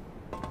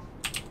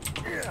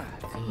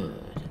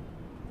 Good.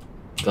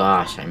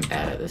 Gosh, I'm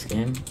bad at this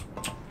game.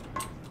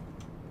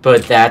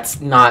 But that's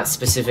not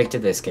specific to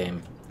this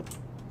game.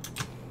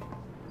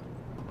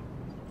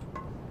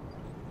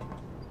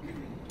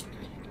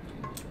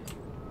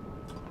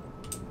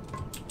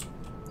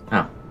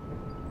 Oh.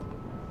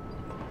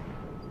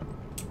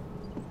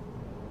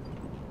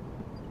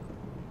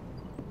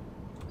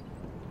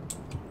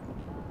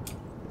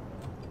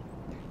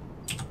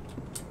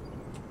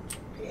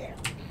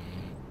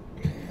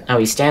 Oh,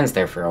 he stands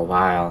there for a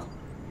while.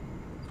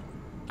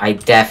 I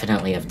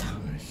definitely have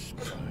time.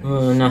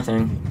 Oh,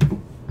 nothing.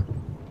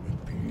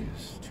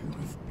 Appears to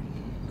have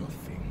been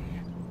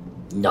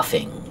nothing.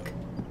 Nothing.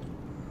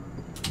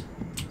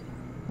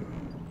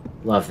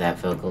 Love that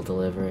vocal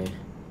delivery.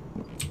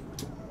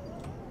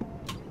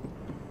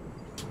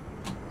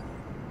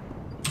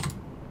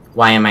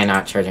 Why am I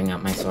not charging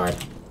up my sword?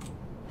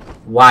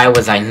 Why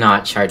was I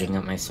not charging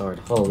up my sword?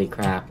 Holy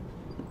crap.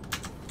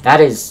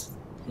 That is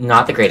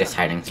not the greatest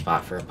hiding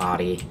spot for a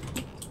body.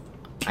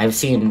 I've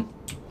seen...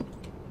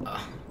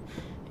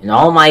 in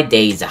all my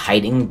days of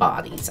hiding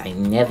bodies, I've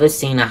never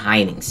seen a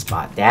hiding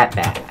spot that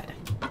bad.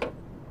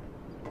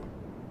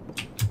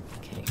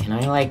 Okay, can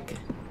I, like...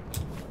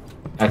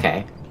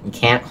 Okay, you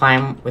can't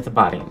climb with a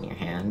body in your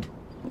hand.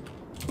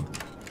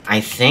 I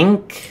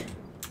think...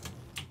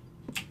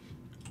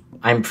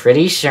 I'm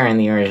pretty sure in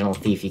the original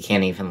Thief you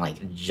can't even,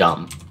 like,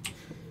 jump.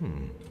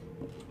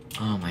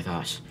 Oh my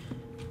gosh.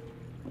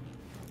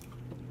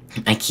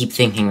 I keep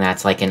thinking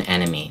that's, like, an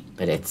enemy,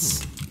 but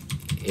it's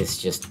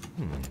just...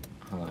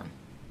 Hold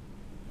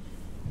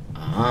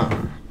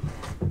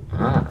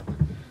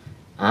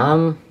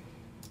on.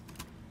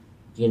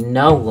 You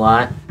know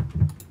what?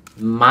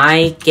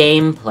 My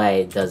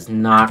gameplay does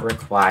not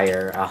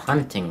require a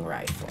hunting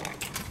rifle.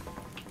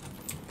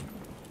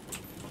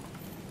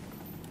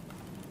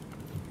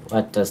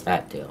 What does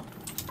that do?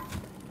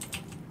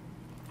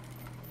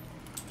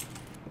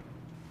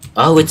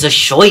 Oh, it's a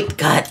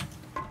shortcut!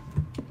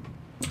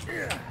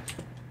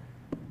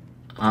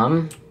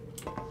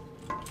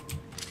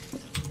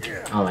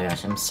 Oh my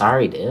gosh, I'm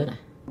sorry, dude.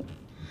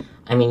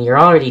 I mean, you're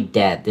already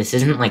dead. This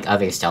isn't like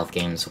other stealth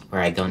games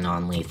where I go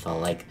non-lethal.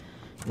 Like,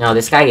 no,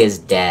 this guy is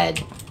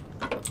dead.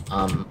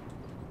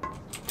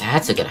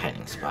 That's a good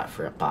hiding spot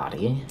for a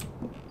body.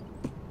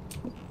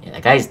 Yeah,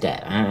 that guy's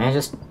dead. I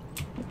just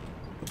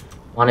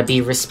want to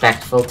be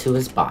respectful to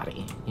his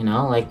body. You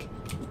know, like,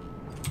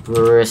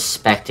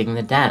 respecting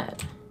the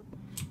dead.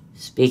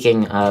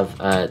 Speaking of,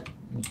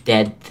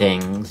 dead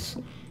things,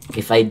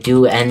 if I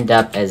do end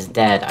up as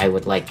dead, I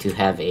would like to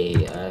have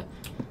a,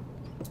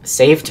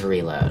 save to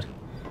reload.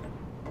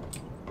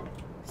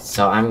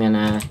 So I'm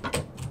gonna...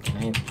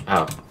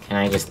 Can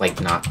I just,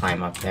 like, not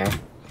climb up there?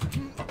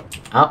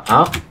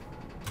 Oh.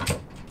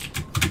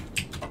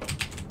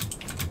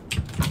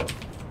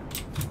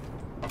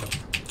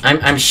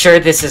 I'm sure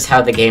this is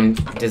how the game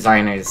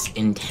designers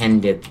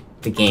intended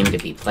the game to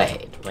be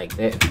played. Like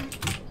this.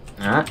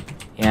 Yeah.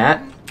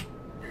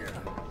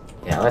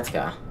 Yeah, let's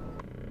go.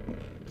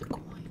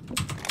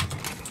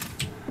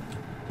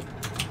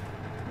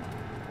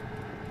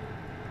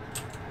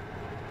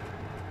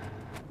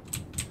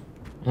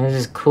 This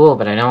is cool,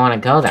 but I don't want to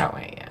go that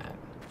way yet.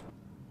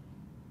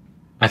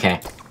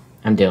 Okay,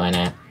 I'm doing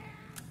it.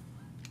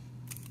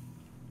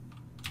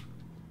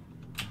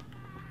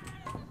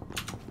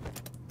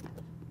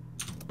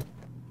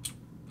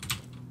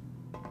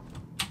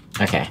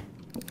 Okay.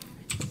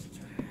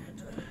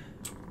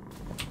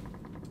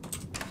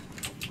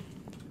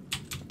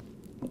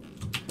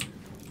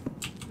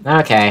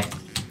 Okay.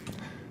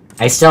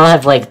 I still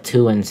have, like,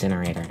 2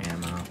 incinerator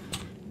ammo.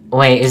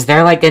 Wait, is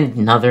there, like,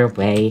 another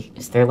way?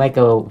 Is there, like,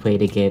 a way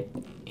to get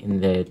in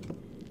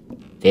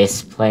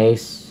this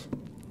place?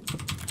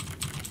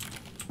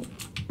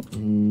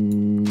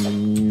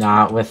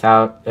 Not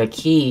without a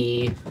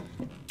key.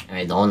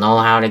 I don't know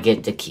how to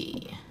get the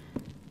key.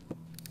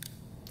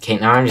 Okay,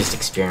 now I'm just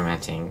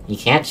experimenting. You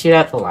can't shoot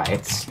out the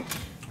lights.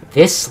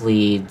 This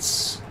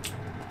leads...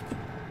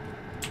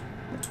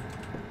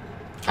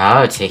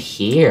 Oh, to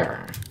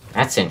here.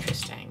 That's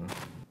interesting.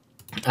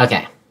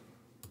 Okay.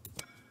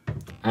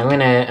 I'm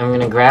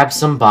gonna grab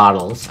some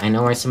bottles. I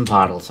know where some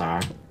bottles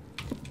are.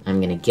 I'm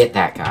gonna get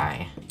that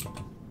guy.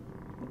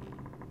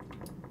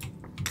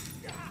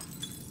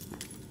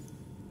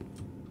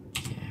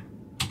 Okay.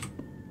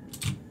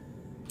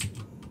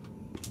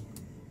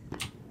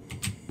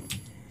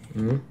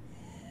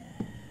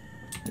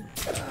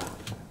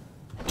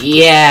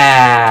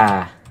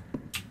 Yeah!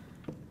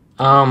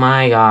 Oh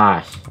my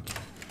gosh.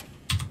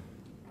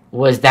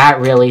 Was that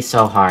really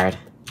so hard?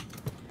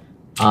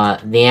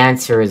 The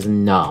answer is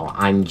no.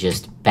 I'm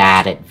just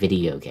bad at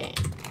video games.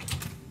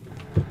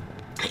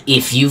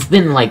 If you've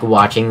been, like,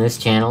 watching this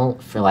channel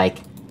for, like,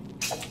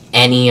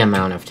 any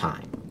amount of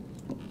time,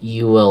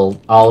 you will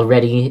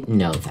already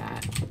know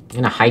that. I'm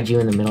gonna hide you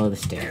in the middle of the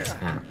stairs.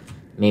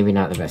 Maybe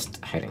not the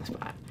best hiding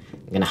spot.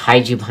 I'm gonna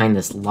hide you behind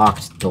this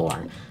locked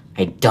door.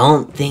 I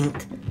don't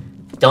think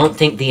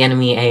the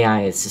enemy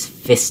AI is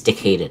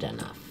sophisticated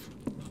enough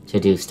to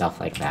do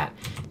stuff like that.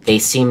 They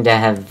seem to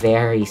have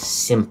very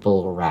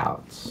simple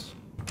routes.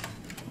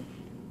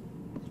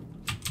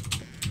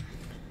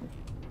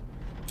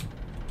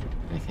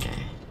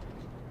 Okay.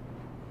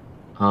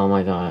 Oh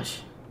my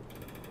gosh.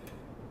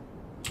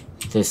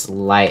 This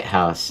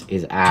lighthouse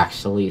is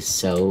actually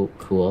so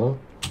cool,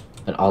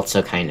 but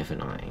also kind of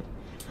annoying.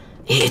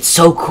 It's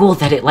so cool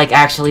that it, like,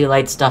 actually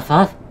lights stuff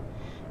up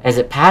as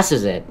it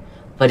passes it,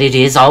 but it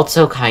is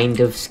also kind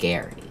of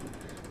scary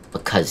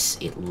because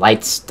it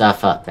lights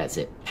stuff up as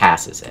it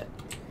passes it.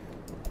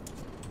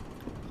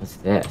 What's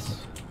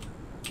this?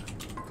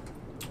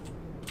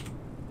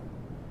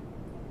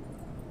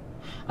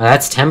 Oh,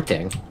 that's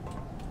tempting.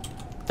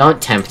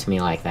 Don't tempt me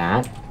like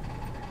that.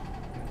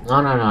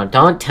 No,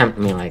 don't tempt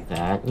me like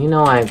that. You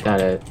know I've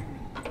gotta...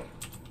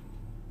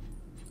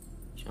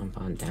 jump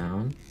on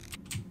down.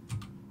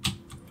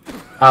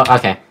 Oh,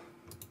 okay.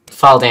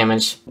 Fall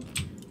damage.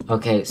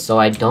 Okay, so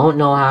I don't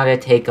know how to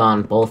take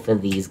on both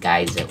of these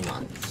guys at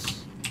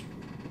once.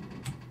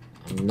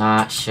 I'm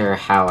not sure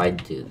how I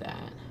do that.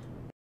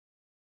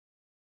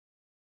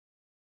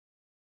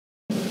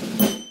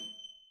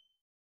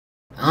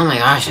 Oh my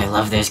gosh, I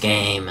love this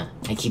game.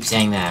 I keep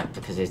saying that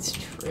because it's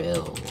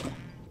true.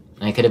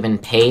 I could have been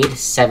paid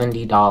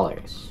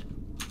 $70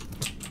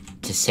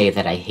 to say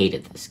that I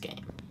hated this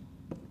game.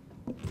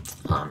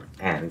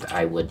 And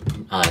I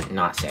would,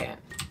 not say it.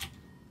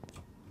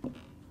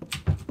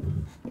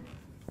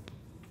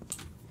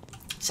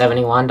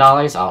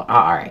 $71? Oh,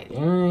 alright.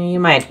 You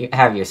might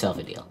have yourself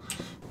a deal.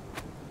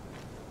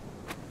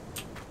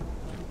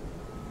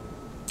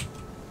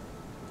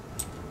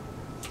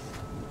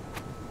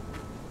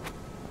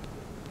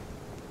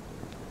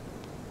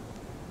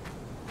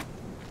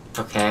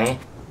 Okay.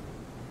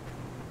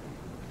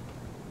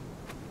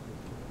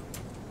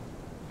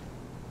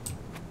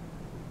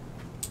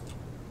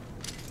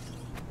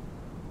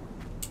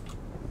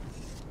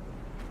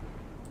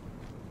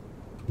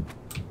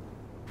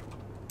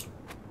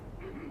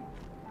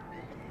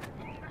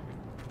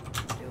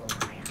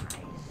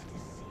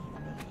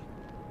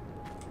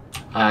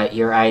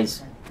 Your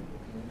eyes...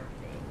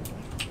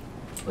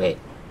 Wait.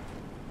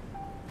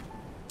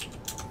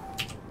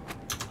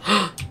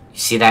 You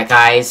see that,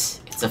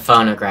 guys? It's a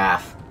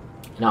phonograph.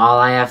 And all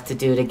I have to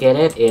do to get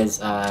it is,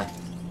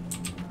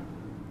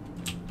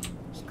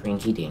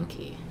 Skrinky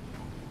Dinky.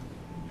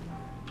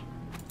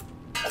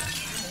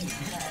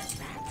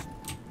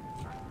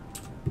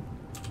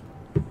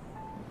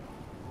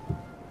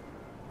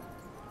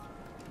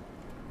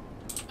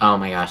 Oh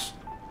my gosh.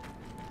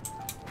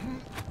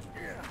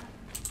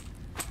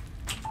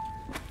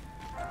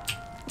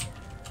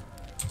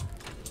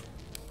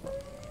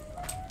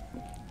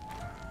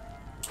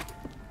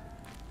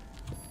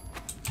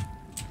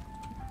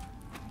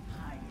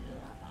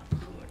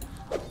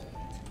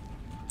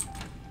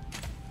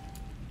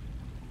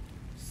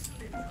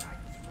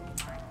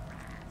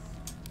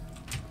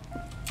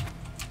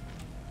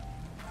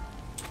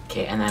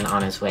 Okay, and then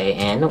on his way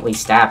in, we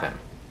stab him.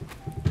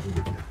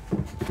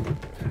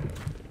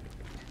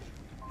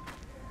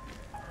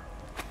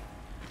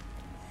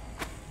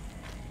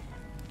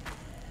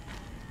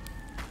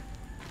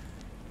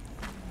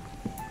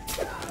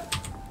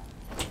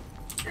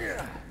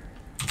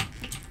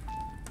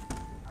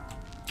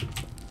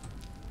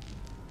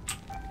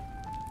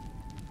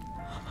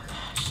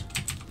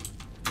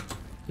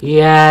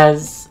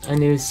 Yes, a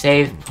new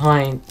save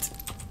point.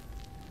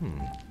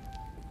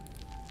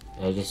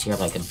 Did I just hear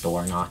like a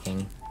door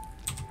knocking?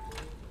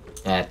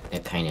 That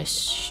kind of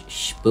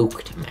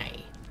spooked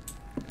me.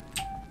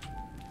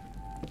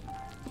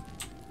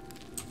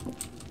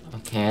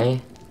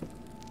 Okay.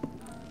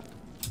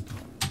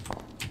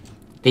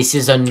 This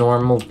is a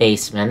normal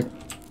basement.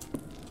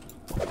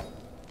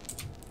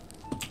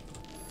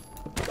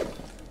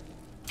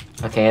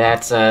 Okay,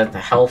 that's the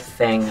health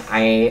thing.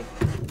 I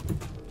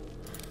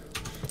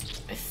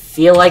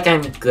feel like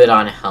I'm good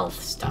on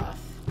health stuff.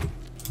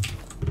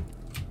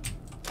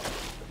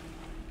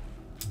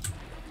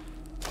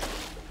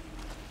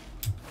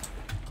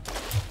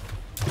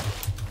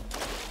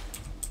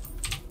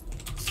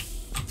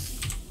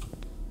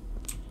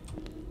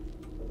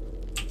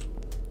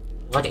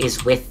 What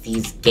is with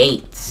these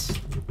gates?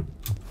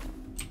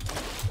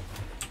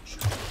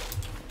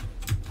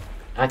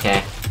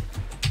 Okay.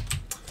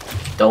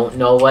 Don't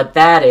know what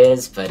that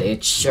is, but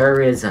it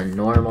sure is a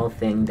normal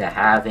thing to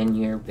have in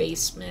your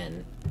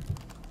basement.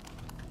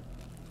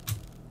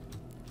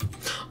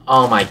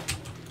 Oh my,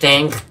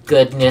 thank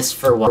goodness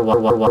for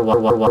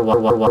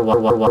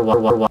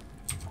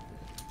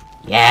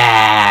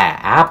yeah,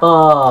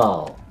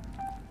 apple!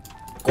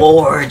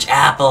 Gorge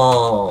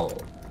apple!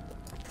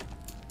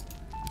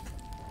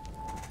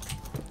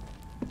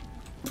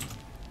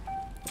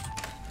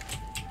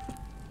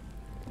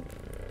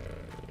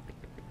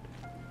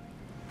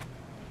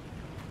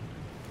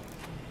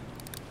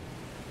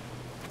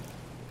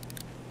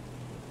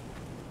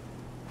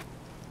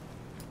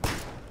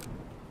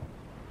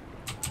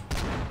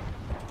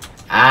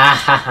 Ah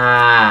ha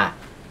ha!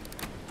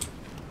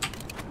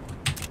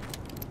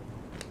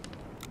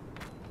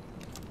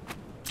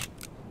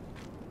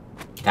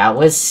 That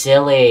was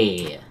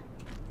silly.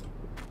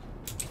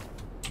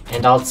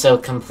 And also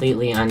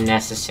completely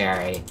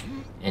unnecessary.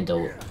 And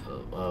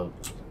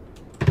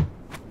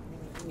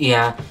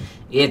yeah,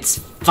 it's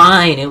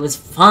fine. It was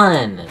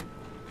fun.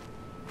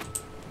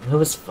 It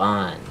was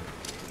fun.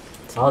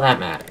 That's all that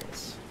matters.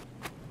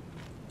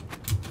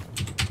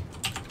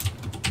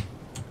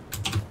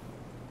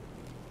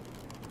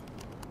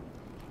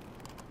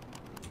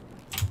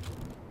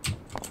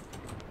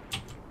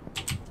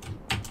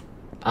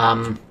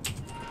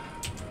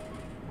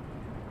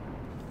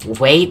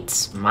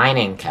 Wait,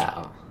 mining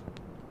cow.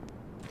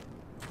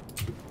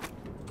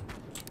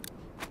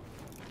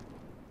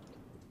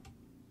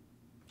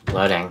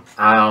 Loading.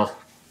 Oh.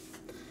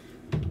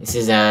 This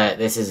is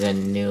a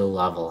new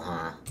level,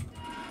 huh?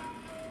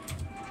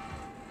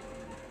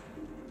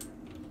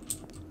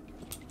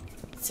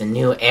 It's a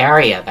new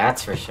area,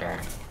 that's for sure.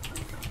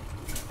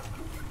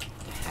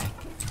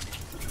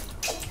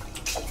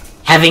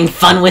 Having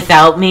fun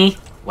without me?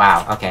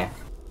 Wow, okay.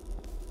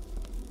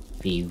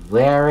 Be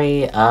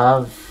wary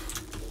of...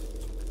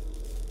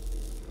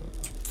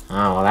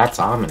 Oh, well, that's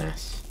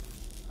ominous.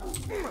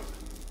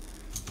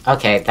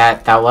 Okay,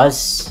 that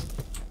was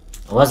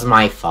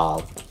my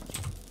fault.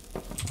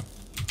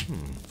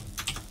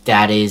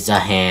 That is a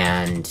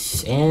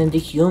hand. And a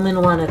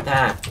human one at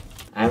that.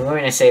 I'm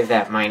going to save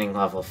that mining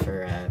level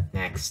for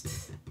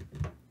next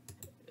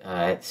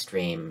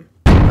stream.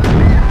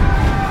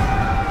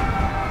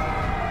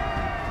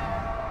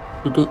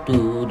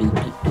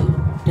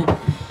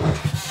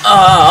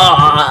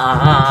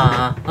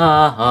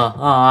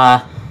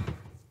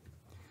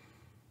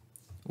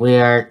 We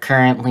are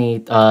currently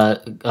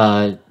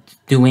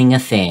doing a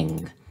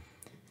thing.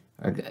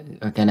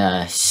 We're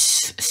gonna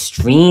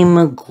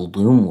stream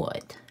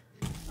Gloomwood.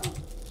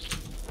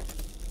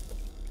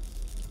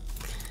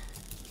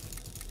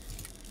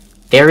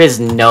 There is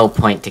no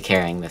point to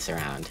carrying this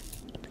around.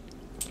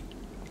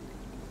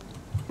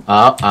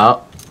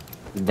 Oh,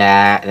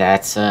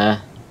 that's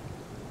a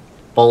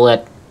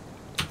bullet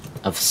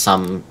of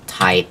some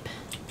type.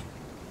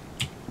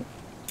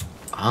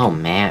 Oh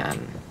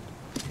man.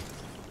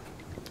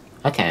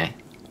 Okay.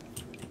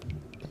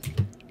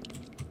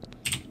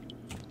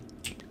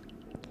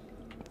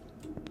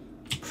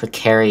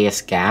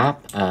 Precarious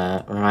gap.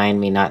 Remind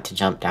me not to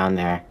jump down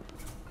there.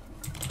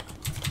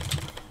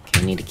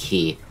 Okay, I need a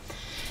key.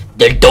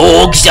 The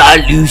dogs are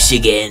loose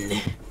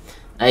again.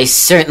 I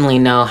certainly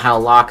know how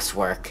locks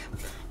work.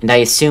 And I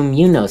assume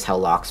you knows how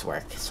locks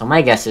work. So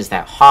my guess is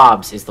that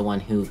Hobbs is the one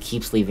who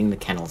keeps leaving the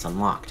kennels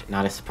unlocked.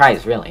 Not a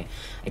surprise, really.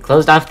 I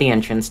closed off the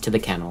entrance to the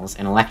kennels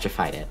and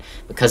electrified it,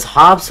 because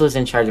Hobbs was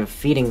in charge of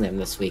feeding them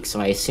this week, so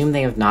I assume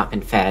they have not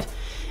been fed,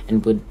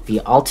 and would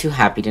be all too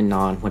happy to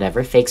gnaw on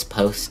whatever face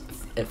pokes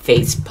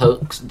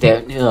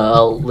their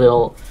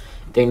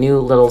new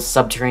little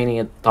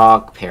subterranean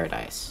dog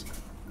paradise.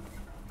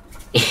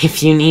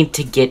 If you need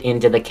to get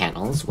into the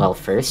kennels, well,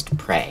 first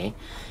pray.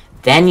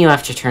 Then you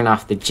have to turn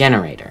off the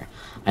generator.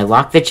 I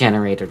locked the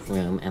generator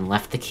room and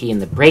left the key in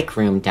the break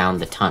room down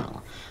the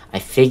tunnel. I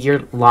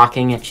figured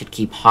locking it should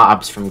keep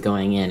Hobbs from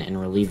going in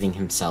and relieving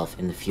himself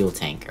in the fuel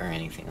tank or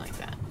anything like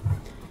that.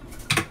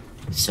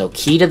 So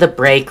key to the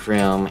break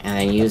room, and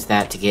I use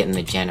that to get in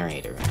the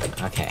generator room.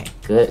 Okay,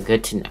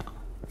 good to know.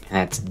 And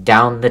that's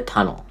down the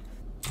tunnel.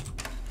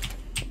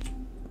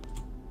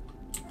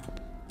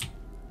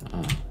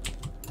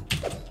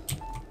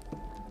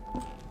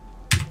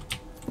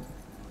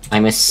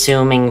 I'm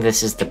assuming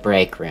this is the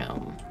break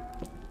room.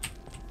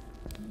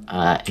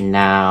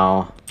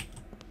 Now...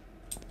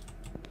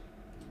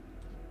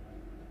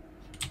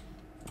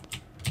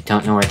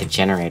 don't know where the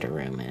generator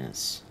room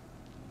is.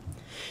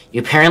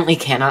 You apparently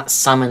cannot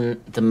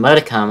summon the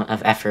modicum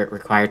of effort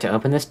required to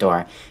open this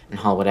door and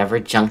haul whatever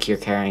junk you're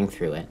carrying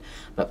through it,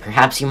 but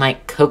perhaps you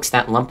might coax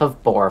that lump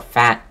of boar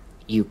fat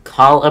you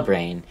call a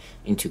brain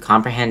into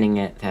comprehending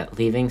it that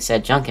leaving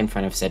said junk in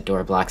front of said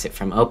door blocks it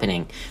from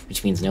opening,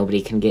 which means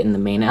nobody can get in the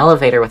main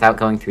elevator without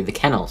going through the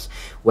kennels,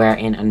 where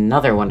in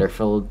another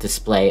wonderful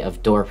display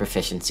of door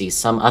proficiency,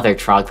 some other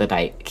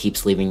troglodyte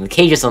keeps leaving the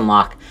cages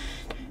unlocked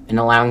and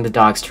allowing the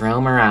dogs to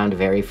roam around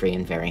very free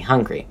and very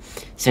hungry.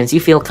 Since you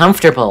feel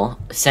comfortable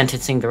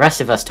sentencing the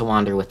rest of us to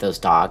wander with those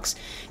dogs,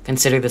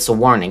 consider this a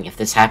warning. If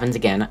this happens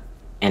again,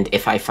 and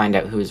if I find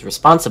out who is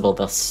responsible,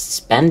 they'll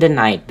spend a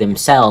night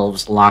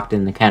themselves locked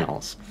in the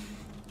kennels.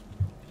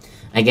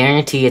 I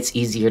guarantee it's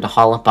easier to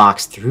haul a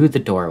box through the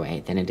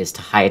doorway than it is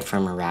to hide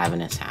from a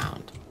ravenous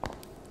hound.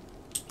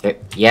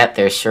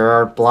 There sure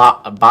are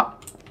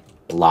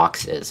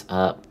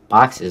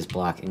boxes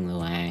blocking the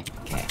way.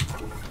 Okay.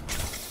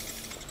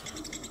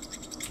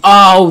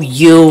 Oh,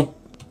 you...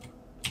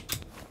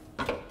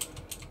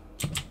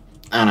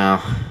 Oh,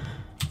 no.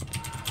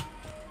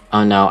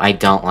 Oh, no, I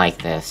don't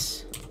like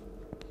this.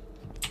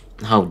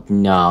 Oh,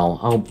 no.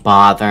 Oh,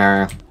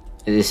 bother.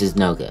 This is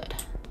no good.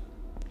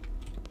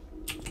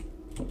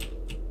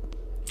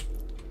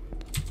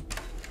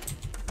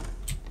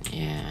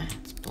 Yeah,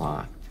 it's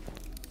blocked.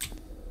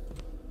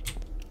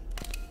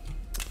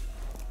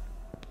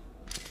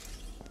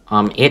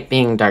 It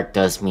being dark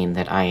does mean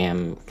that I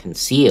am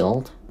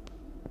concealed.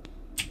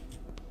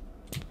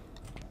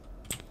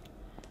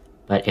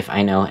 But if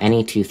I know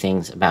any two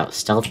things about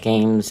stealth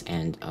games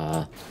and,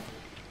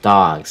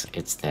 dogs,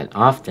 it's that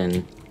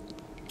often,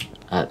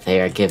 they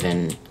are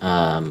given,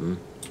 a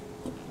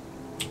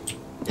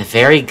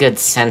very good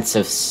sense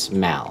of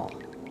smell.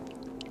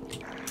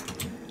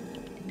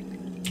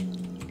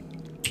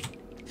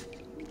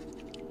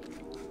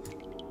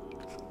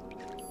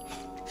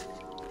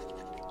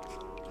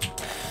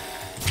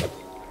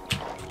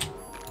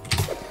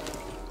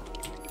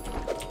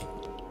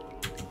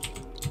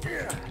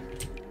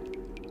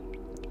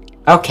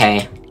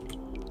 Okay.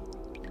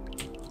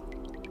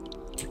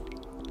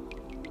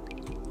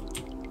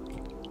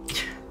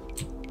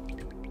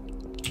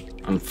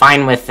 I'm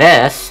fine with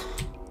this.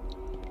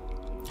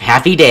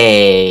 Happy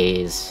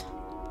days.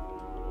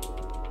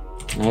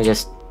 Can I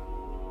just...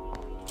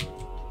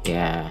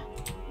 yeah.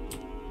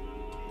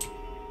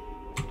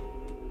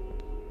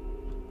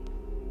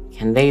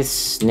 Can they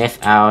sniff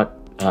out,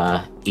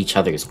 each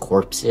other's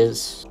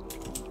corpses?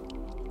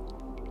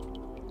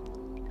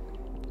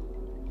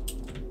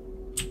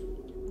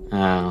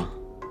 Oh.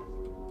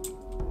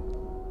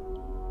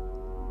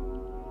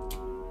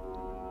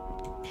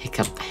 Pick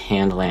up the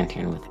hand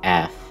lantern with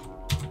F.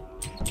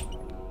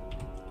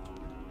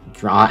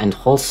 Draw and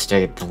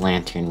holster the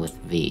lantern with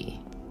V.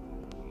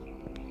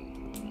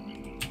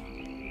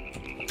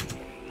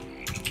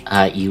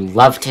 You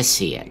love to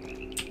see it.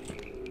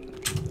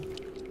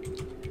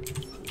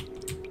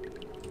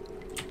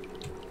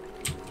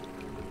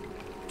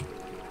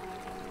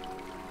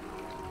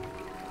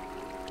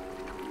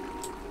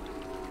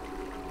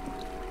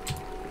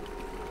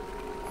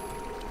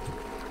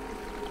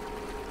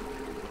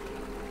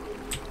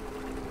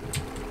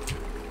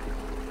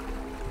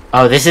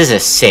 Oh, this is a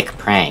sick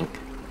prank.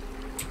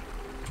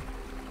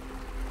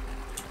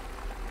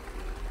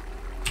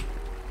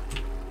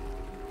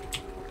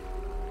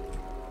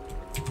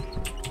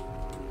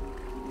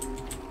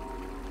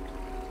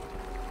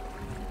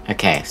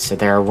 Okay, so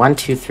there are 1,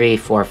 2, 3,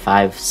 4,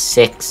 5,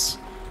 6...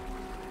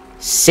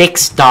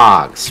 6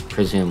 dogs,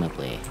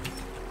 presumably.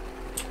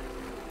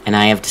 And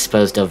I have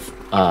disposed of,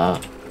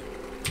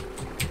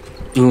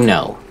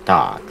 Uno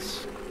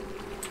dogs.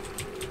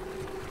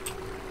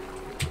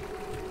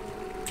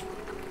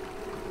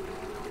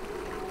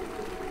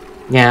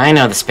 Yeah, I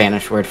know the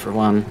Spanish word for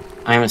one.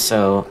 I'm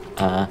so,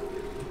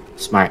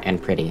 smart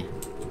and pretty.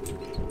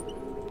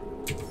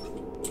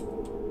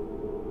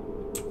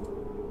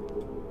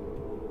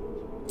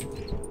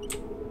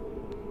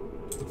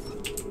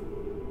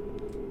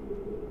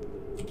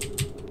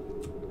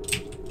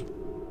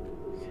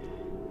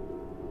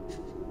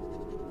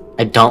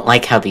 I don't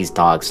like how these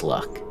dogs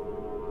look.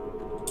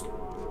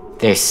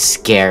 They're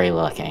scary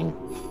looking.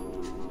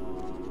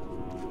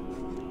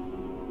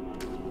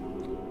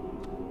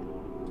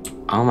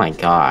 Oh my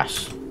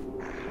gosh.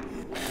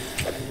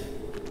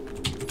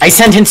 I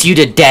sentence you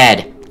to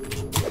dead!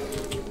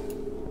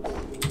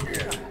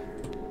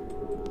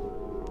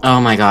 Oh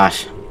my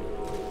gosh.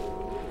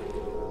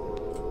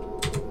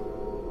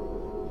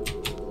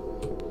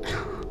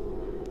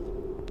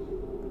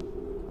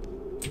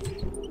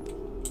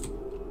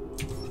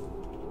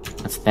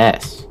 What's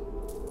this?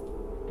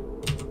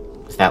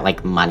 Is that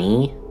like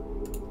money?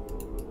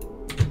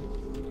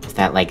 Is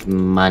that like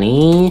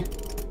money?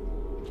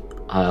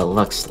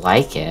 Looks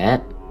like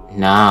it.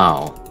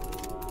 No.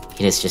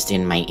 It is just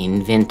in my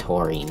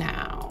inventory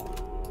now.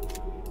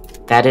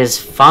 That is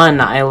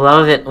fun. I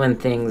love it when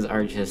things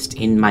are just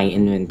in my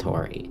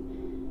inventory.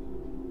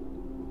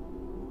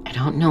 I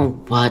don't know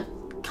what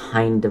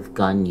kind of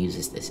gun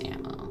uses this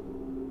ammo.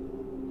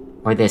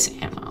 Or this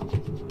ammo.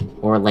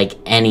 Or like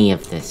any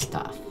of this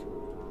stuff.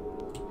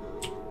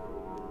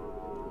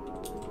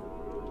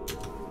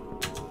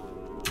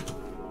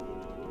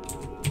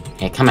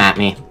 Okay, come at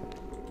me.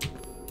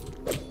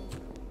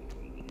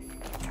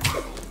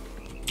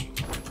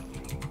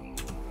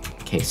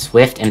 Okay,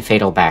 swift and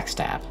fatal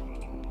backstab.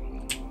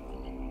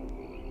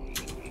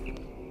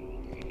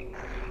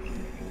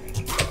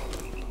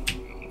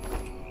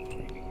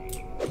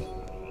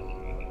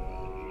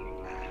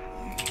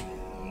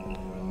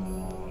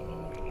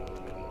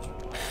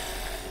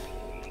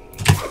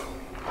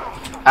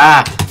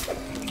 Ah!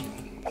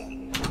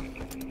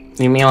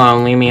 Leave me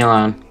alone, leave me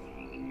alone.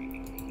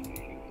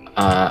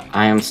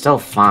 I am still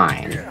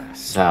fine,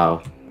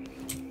 so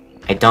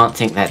I don't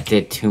think that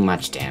did too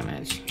much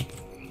damage.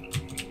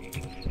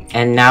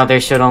 And now there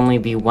should only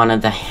be one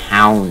of the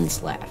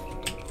hounds left.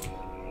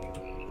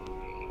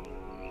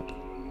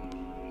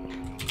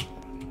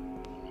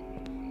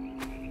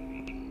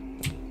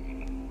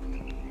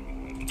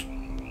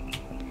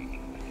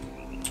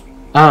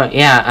 Oh,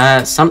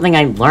 yeah, something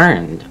I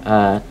learned.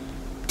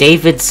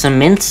 David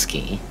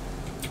Szymanski,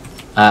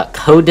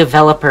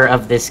 co-developer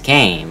of this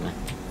game,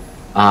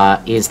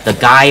 is the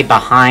guy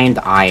behind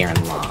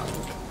Iron Lung.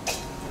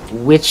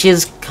 Which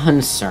is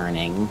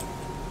concerning,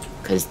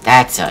 because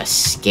that's a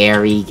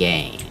scary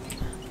game.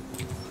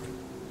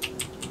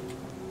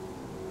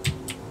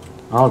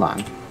 Hold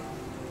on.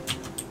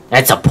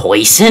 That's a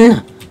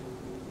poison?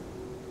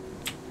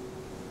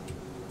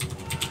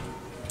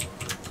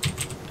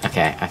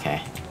 Okay,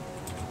 okay.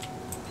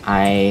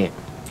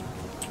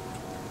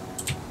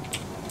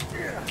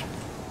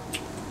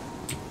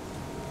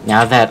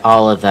 Now that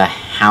all of the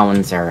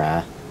hounds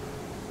are,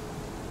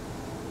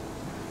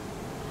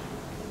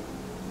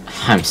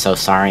 I'm so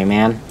sorry,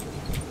 man.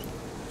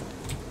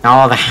 Now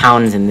all the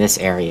hounds in this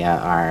area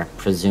are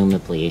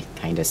presumably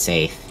kinda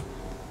safe.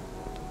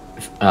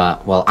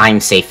 Well, I'm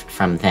safe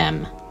from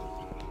them.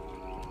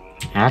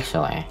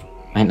 Actually,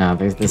 I know,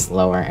 there's this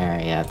lower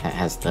area that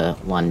has the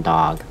one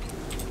dog.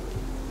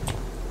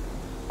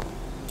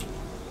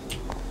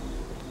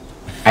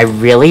 I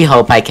really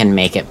hope I can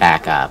make it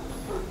back up.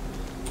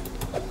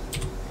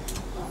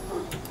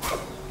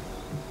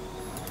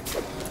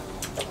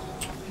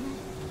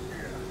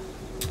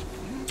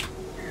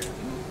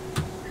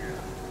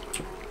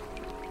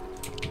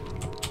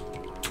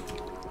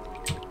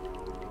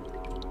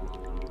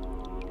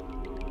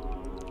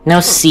 No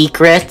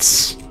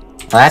secrets?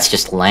 Well, that's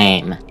just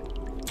lame.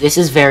 This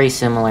is very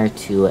similar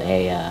to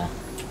a,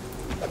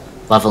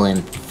 level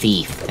in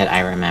Thief that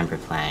I remember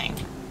playing.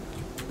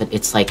 But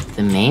it's like,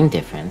 the main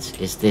difference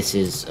is this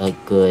is a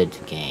good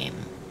game.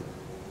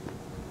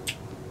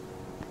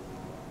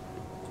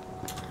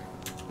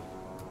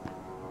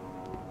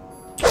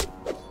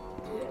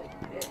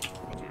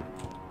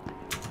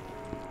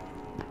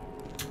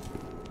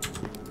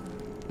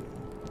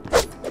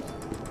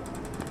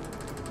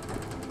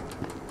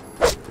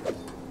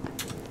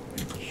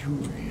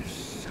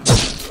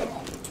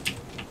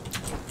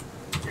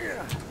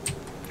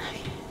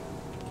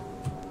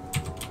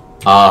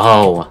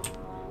 Oh.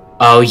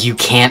 Oh, you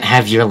can't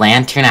have your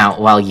lantern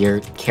out while you're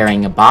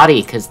carrying a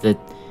body, because the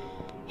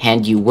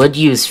hand you would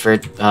use for,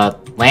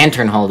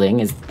 lantern holding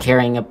is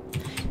carrying a...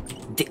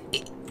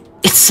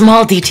 It's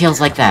small details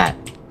like that.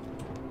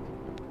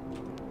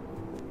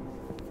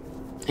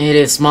 It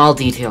is small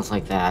details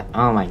like that.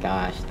 Oh my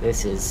gosh,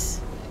 this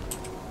is...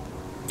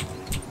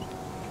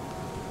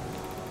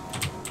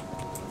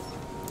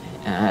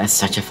 it's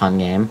such a fun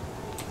game.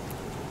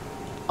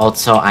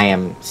 Also, I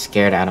am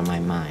scared out of my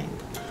mind.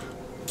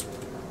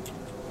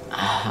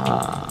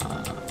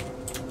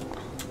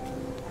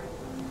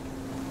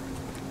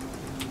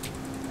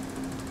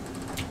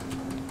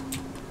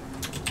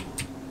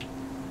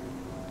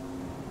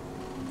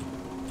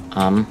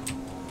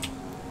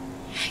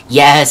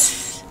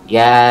 Yes!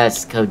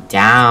 Yes, go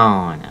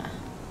down.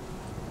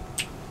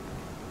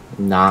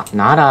 Not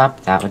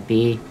up. That would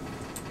be,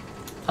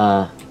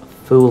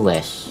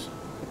 foolish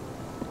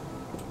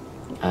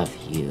of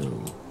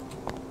you.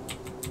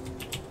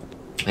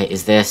 Wait,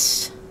 is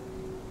this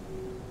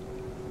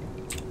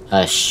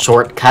a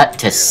shortcut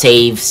to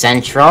save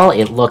Central?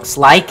 It looks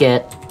like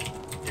it.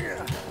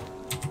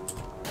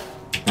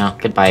 No,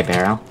 goodbye,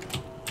 Barrow.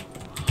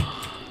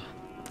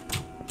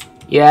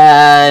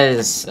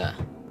 Yes!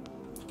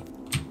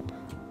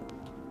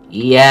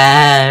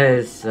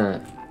 Yes!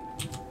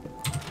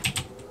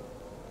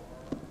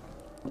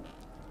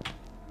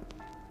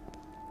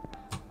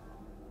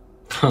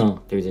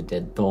 Oh, there's a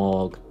dead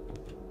dog.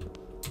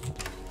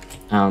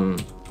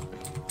 Okay,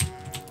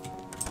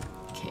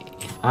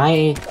 if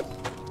I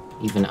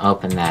even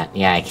open that...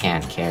 Yeah, I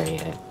can't carry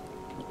it.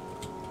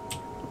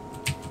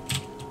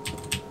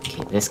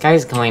 Okay, this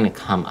guy's going to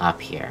come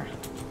up here.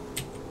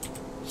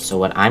 So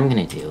what I'm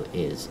gonna do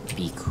is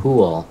be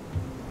cool,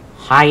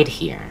 hide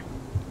here,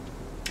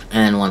 and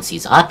then once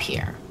he's up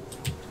here,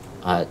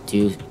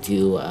 do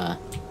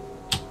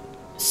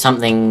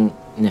something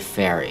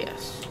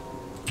nefarious.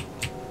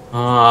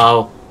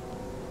 Oh.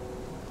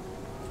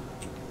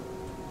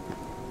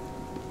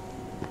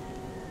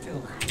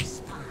 Do I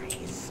spy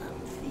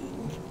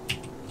something?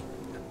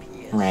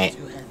 Appears Right.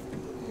 to have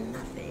been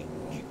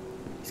nothing.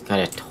 He's got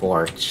a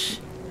torch.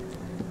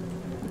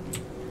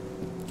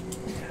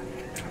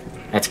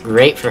 That's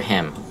great for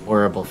him,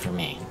 horrible for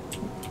me.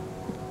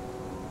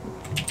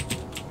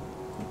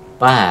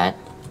 But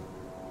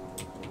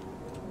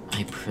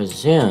I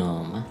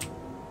presume,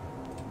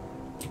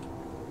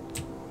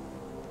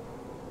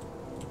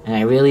 and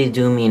I really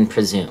do mean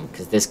presume,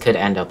 because this could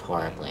end up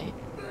horribly.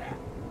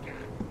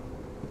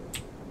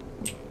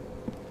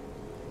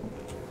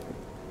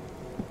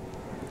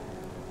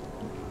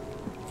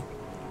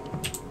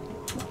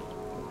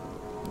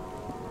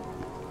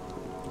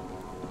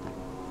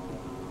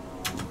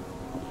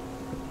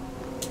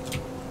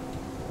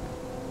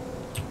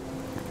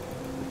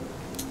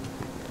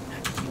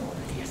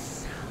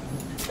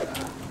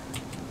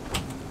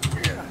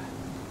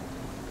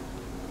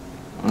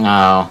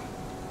 No.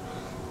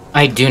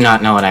 I do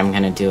not know what I'm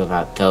gonna do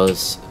about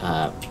those,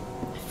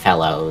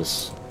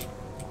 fellows.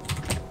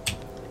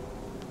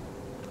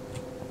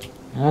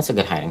 Well, that's a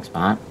good hiding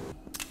spot.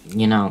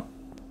 You know,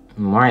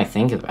 the more I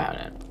think about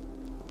it,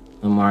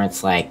 the more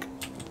it's like,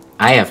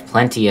 I have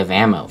plenty of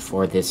ammo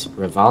for this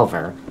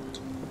revolver.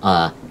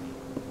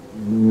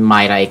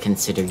 Might I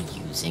consider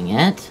using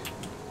it?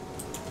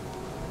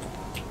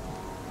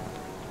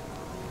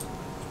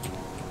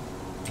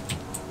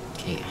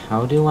 Okay,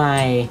 how do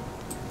I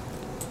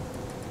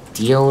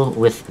deal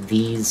with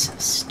these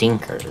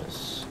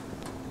stinkers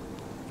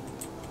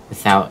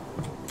without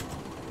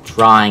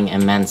drawing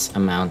immense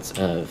amounts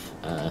of,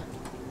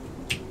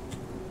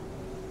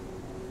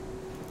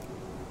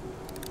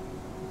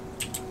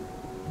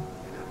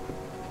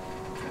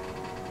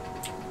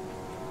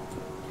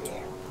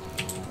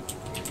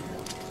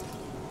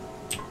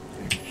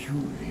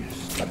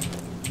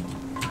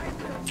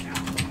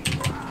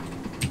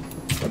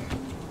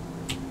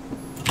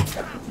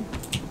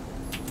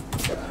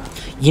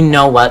 You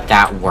know what?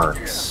 That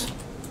works.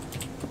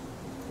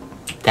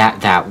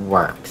 That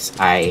works.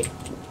 I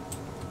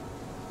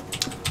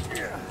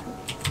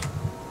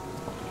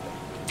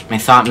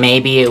thought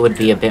maybe it would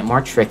be a bit more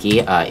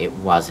tricky. It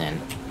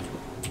wasn't.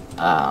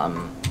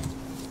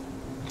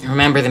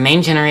 Remember, the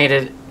main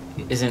generator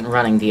isn't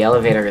running. The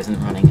elevator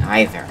isn't running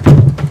either.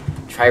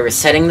 Try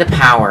resetting the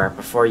power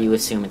before you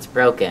assume it's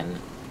broken.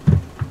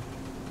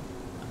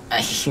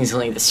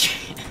 Easily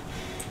destroyed.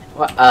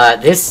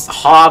 This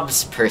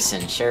Hobbs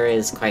person sure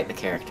is quite the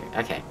character.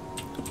 Okay.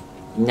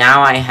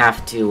 Now I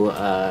have to,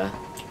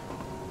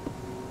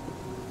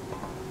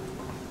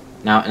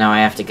 Now I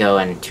have to go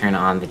and turn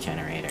on the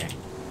generator.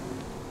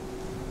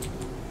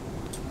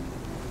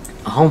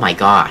 Oh my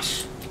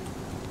gosh.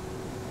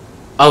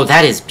 Oh,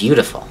 that is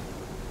beautiful.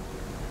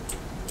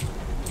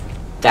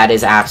 That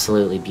is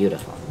absolutely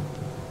beautiful.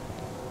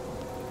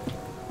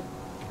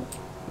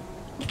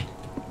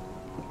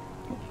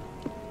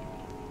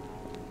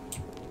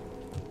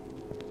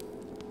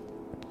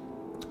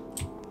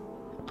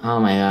 Oh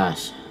my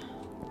gosh.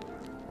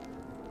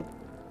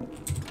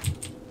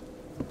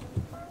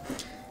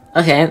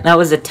 Okay, that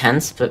was a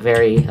tense but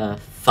very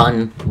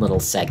fun little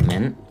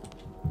segment.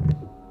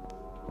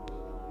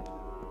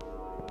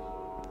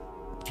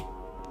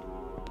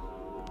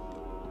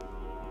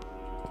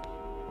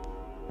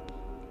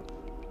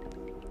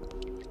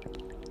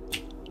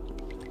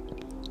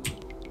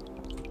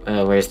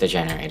 Where's the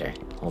generator?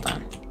 Hold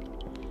on.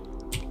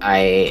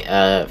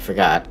 I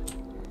forgot.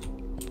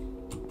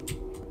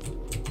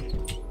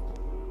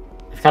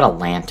 I've got a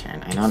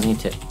lantern. I don't need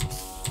to...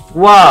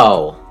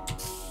 Whoa!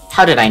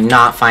 How did I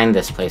not find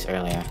this place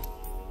earlier?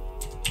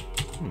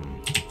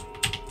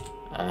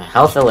 A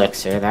health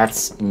elixir,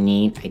 that's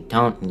neat. I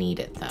don't need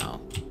it, though.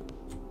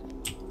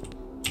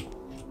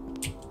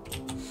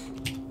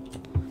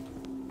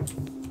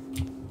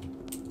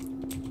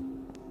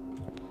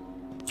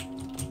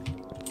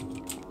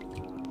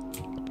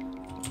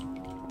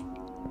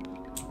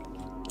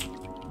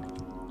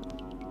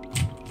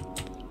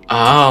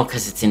 Oh,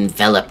 because it's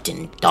enveloped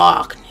in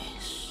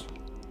darkness.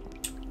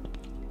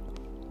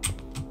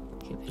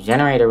 Okay, the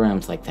generator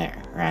room's like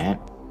there, right?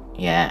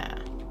 Yeah.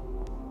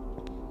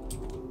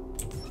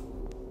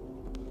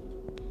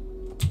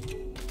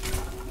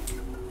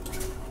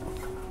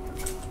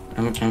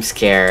 I'm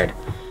scared.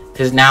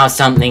 Because now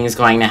something is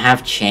going to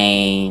have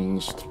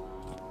changed.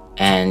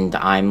 And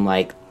I'm,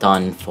 like,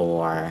 done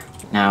for.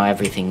 Now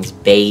everything's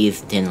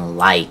bathed in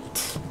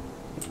light.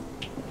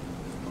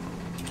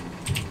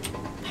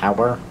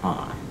 Power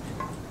on.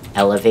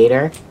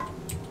 Elevator.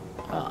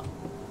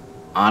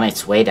 On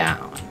its way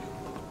down.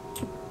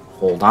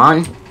 Hold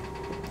on.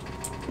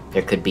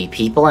 There could be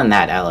people in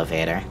that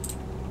elevator.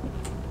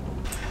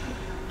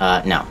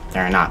 No,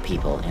 there are not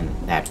people in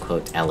that,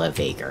 quote,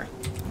 elevator.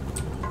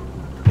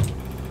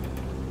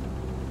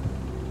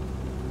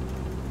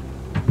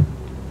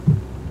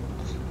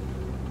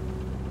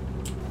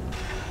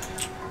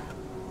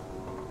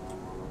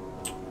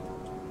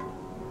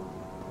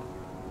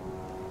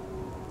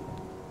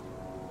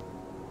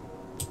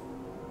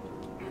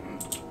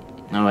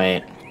 No,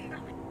 wait.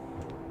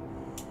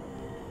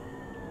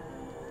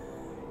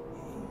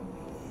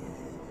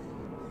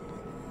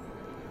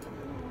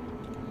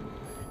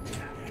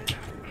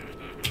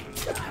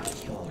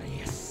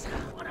 Curious.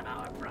 One of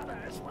our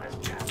brothers was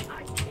just...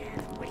 I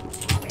can't wait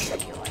to wear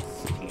your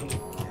skin.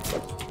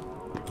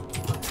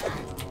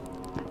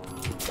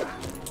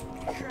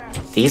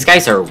 These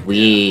guys are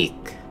weak.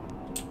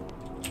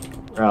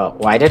 Bro,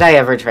 why did I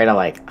ever try to,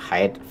 like,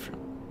 hide from...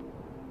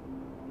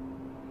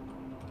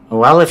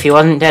 Well, if he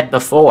wasn't dead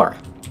before.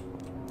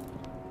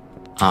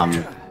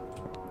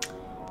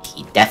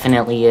 He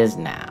definitely is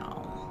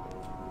now.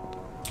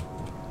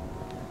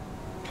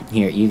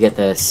 Here, you get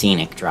the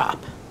scenic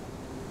drop.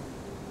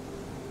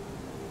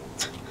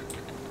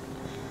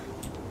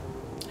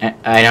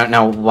 I don't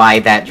know why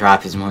that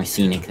drop is more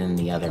scenic than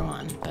the other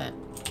one, but...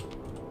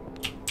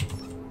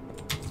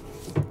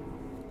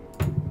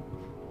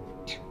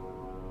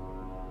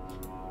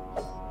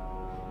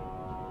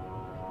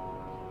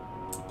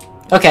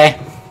 Okay.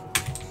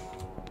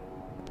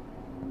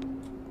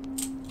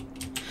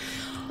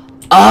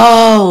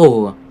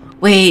 Oh!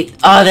 Wait,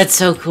 oh, that's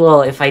so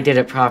cool if I did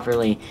it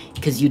properly.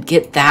 Because you'd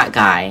get that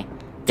guy,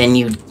 then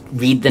you'd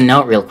read the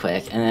note real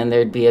quick, and then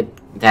there'd be a...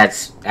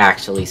 That's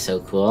actually so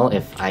cool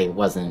if I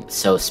wasn't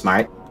so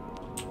smart.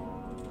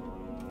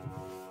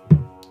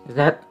 Is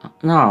that...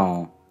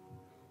 No.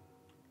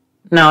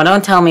 No,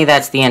 don't tell me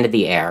that's the end of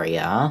the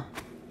area.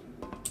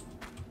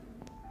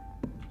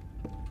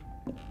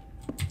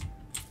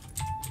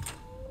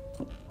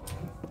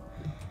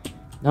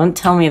 Don't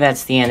tell me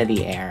that's the end of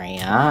the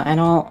area. I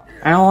don't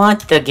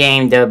want the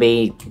game to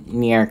be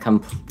near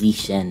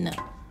completion.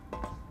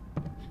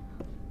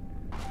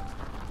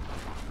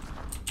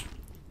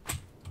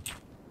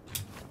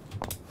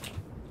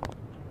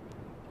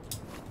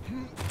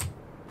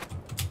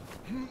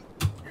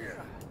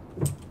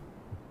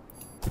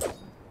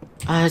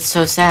 Oh, it's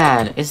so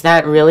sad. Is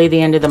that really the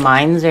end of the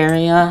mines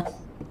area?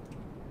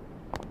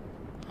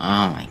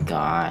 Oh my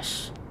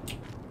gosh.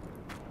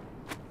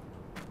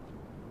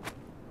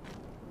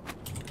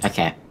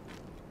 Okay.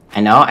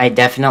 I know I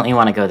definitely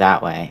want to go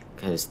that way,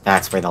 because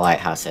that's where the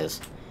lighthouse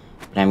is.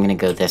 But I'm gonna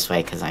go this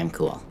way, because I'm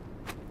cool.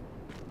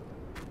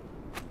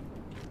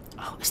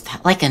 Oh, is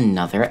that like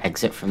another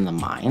exit from the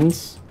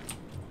mines?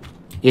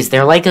 Is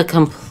there like a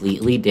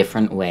completely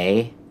different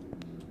way?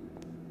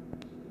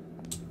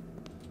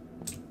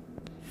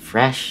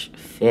 Fresh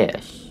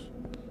fish.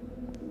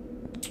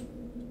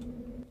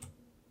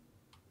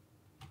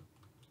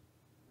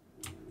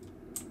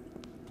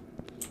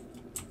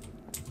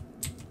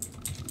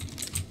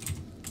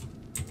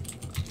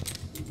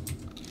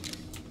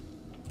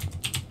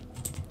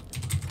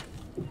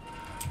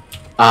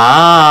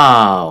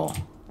 Oh.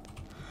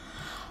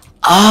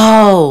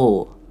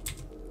 Oh.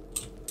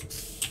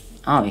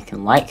 Oh, you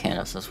can light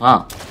candles as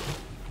well.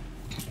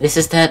 This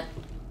is that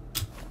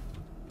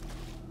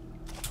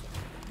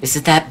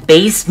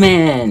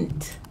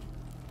basement.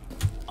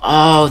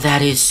 Oh,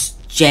 that is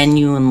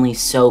genuinely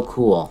so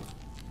cool.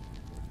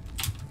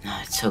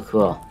 Oh, it's so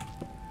cool.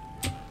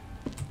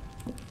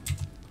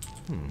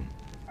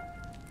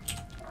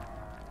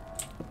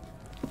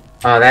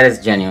 Oh, that is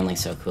genuinely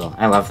so cool.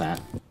 I love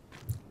that.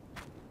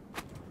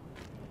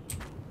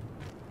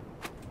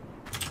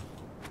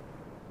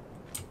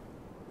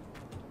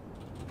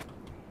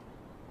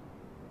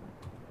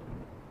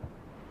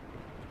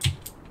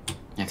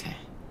 Okay.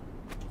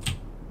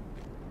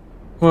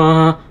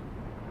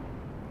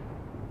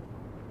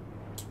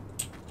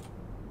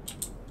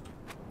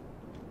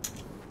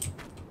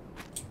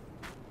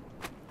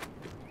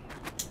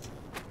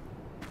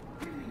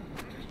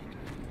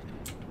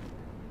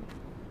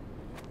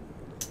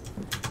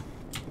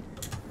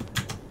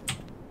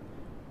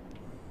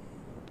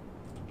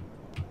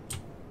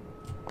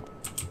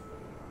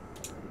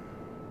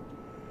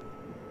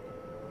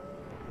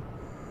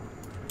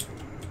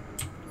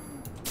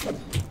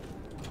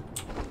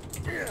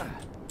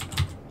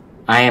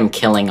 I am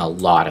killing a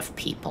lot of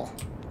people.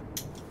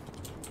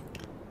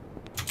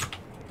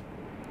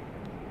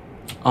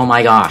 Oh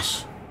my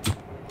gosh.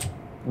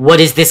 What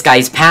is this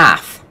guy's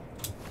path?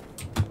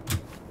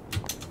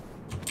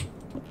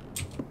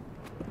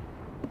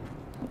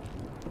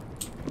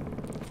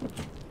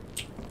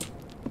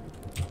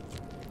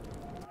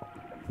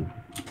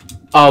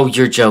 Oh,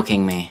 you're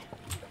joking me.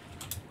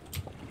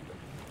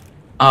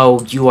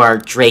 Oh, you are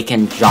Drake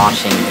and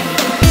Joshing me.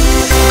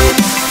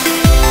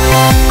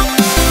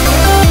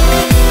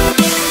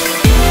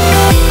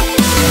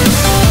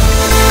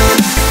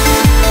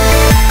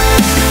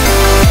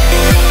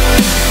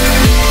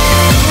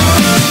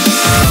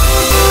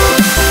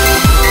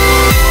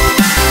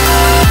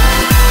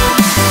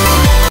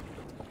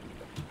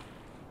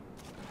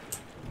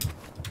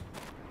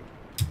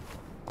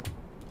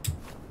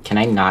 Can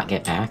I not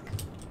get back?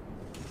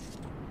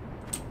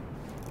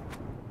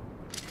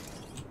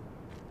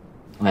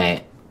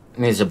 Wait,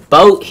 there's a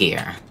boat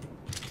here.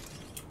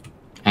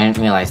 I didn't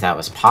realize that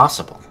was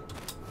possible.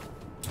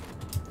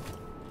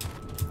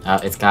 Oh,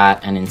 it's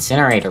got an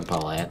incinerator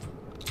bullet.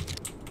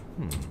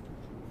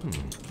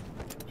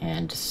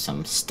 And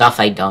some stuff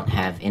I don't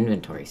have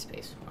inventory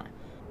space for.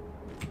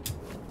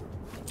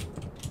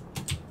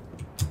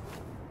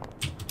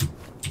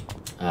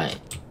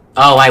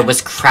 Oh, I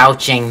was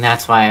crouching,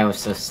 that's why I was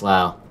so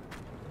slow.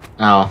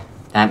 Oh,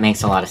 that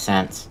makes a lot of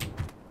sense.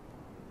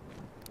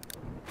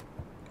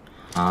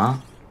 Huh?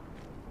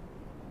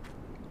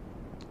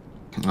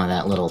 Oh,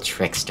 that little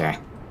trickster.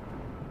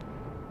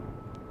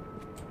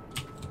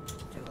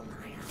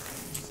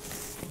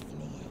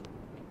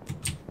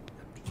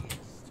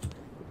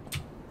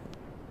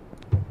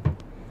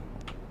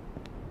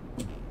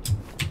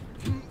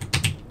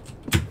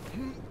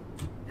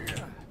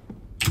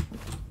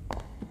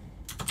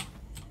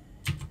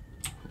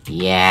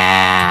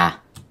 Yeah.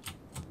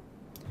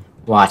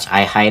 Watch,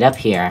 I hide up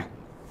here,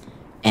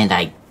 and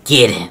I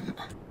get him.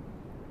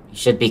 He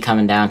should be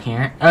coming down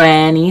here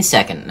any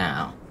second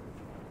now.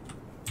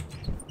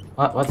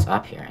 What's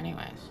up here,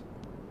 anyways?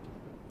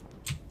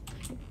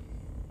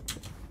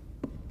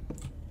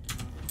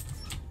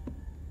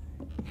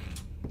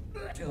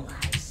 Do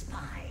I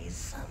spy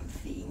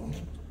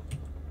something?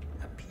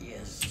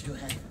 Appears to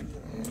have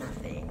been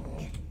nothing.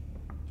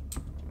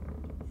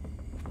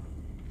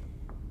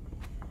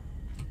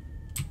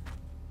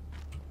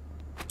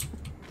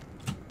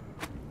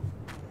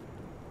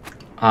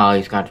 Oh,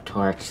 he's got a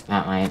torch.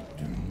 That might...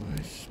 Do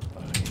I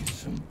spy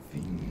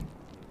something?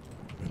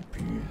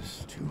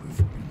 Appears to have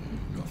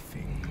been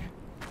nothing.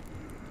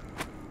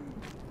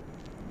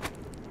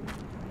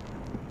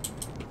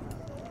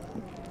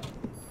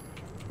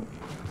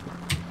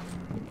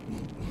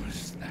 What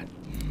was that?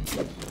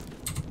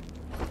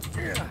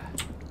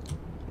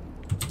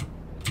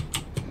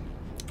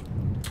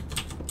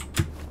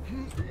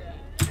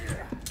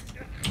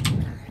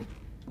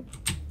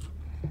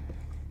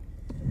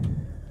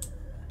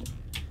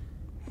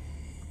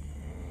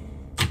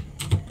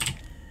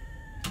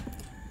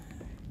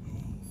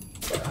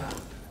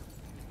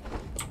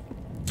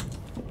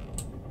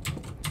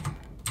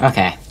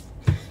 Okay.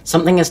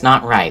 Something is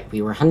not right.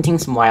 We were hunting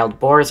some wild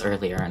boars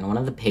earlier, and one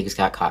of the pigs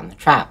got caught in the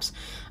traps.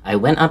 I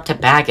went up to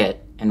bag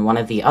it, and one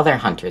of the other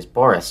hunters,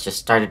 Boris, just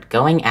started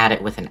going at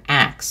it with an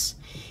axe.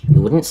 He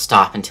wouldn't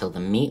stop until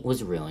the meat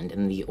was ruined,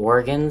 and the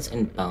organs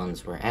and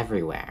bones were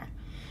everywhere.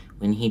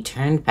 When he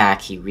turned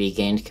back, he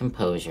regained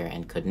composure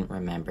and couldn't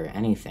remember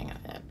anything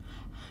of it.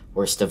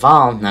 Worst of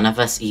all, none of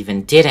us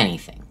even did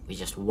anything. We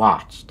just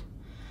watched.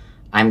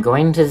 I'm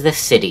going to the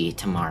city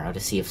tomorrow to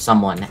see if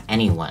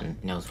anyone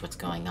knows what's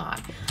going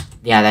on.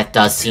 Yeah, that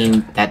does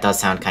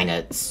sound kind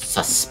of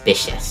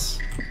suspicious.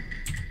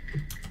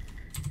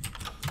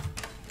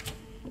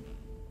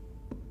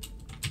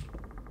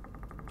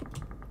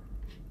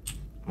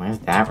 Why is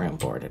that room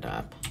boarded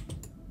up?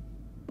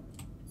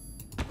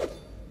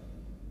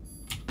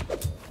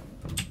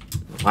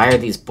 Why are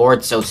these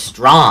boards so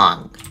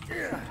strong?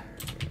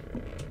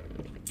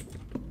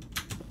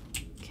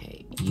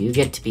 Okay, you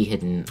get to be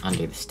hidden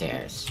under the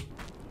stairs.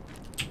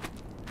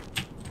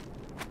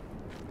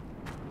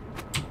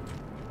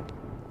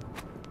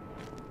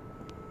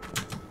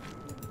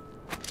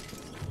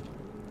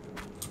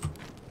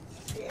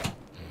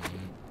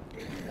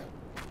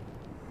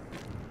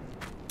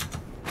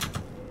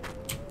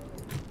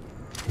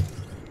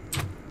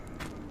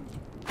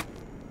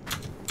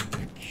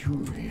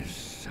 Curious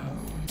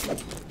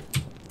sound.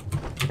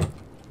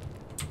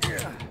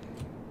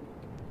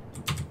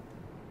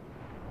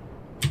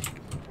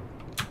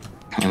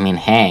 I mean,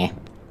 hey.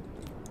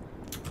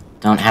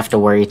 Don't have to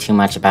worry too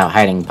much about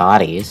hiding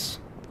bodies.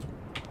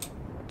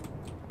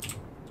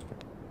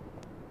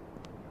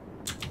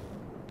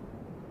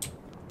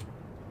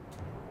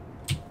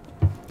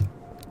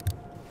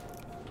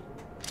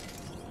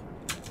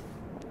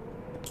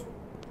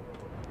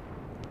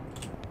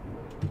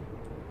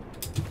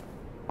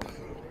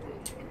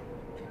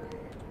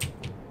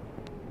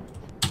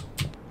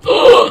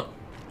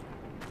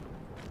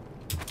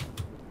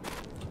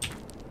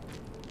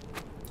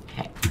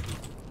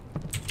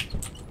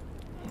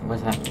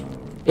 is that?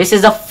 This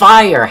is a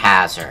fire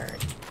hazard!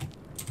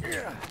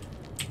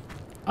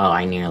 Oh,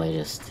 I nearly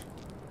just...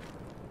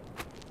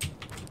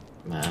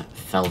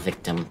 fell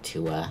victim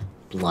to a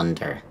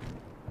blunder.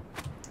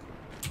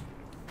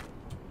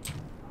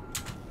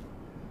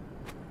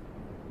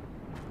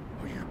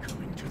 Are you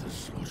coming to the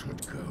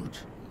slaughtered goat?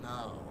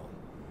 No.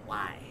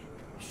 Why?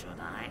 Should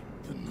I?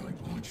 The Night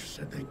Watch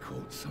said they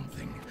caught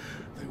something.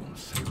 They won't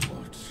say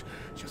what,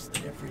 just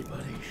that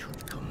everybody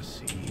should come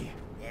see.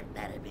 It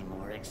better be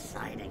more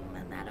exciting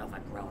than that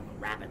overgrown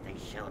rabbit they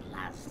showed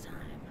last time.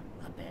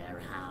 A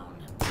bear hound.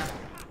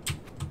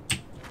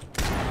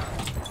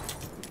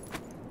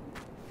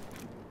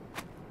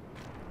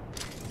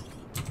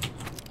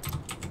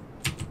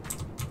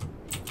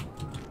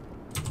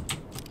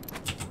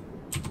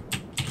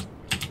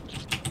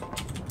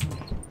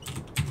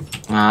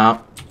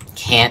 Well,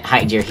 can't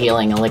hide your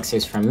healing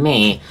elixirs from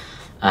me.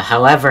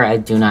 However, I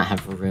do not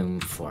have room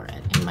for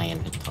it in my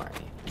inventory.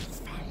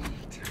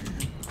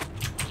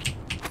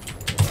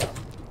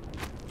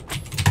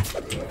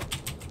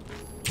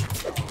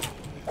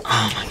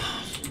 Oh my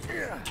gosh.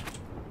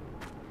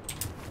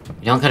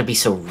 You don't gotta be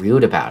so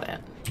rude about it.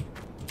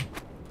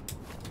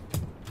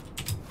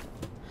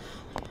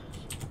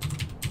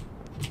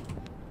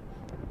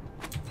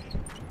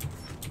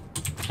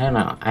 I don't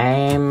know,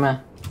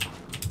 Can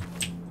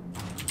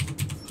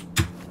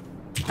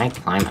I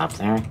climb up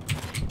there?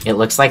 It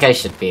looks like I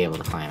should be able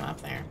to climb up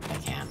there, but I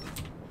can't.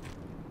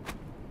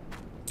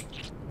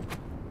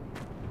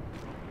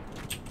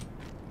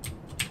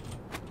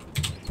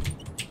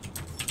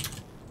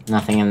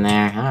 Nothing in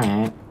there,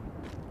 alright.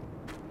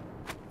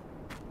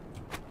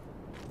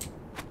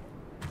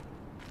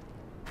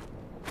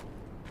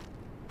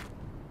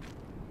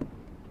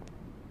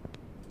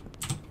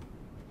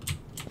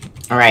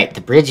 Alright,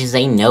 the bridge is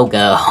a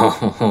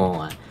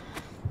no-go.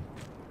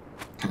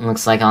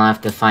 Looks like I'll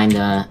have to find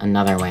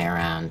another way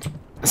around.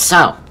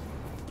 So,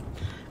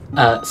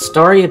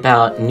 story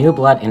about New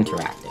Blood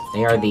Interactive.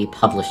 They are the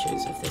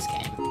publishers of this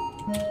game.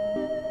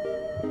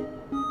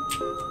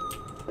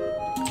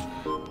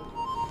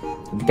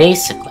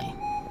 Basically,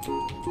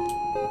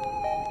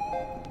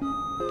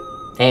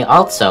 they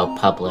also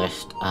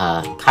published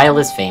Kyle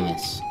is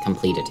Famous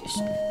Complete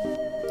Edition.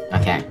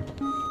 Okay.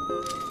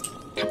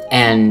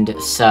 And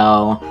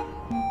so,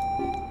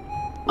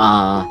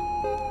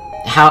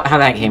 how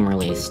that game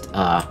released,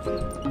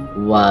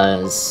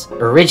 was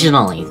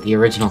originally, the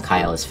original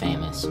Kyle is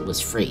Famous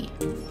was free.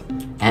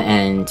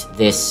 And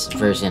this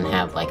version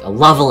had, like, a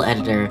level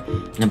editor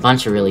and a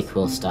bunch of really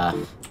cool stuff.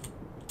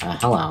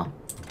 Hello.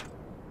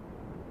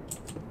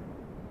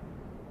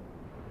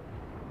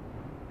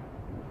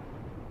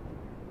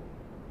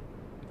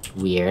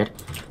 Weird.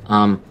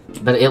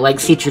 But it, like,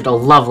 featured a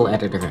level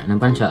editor and a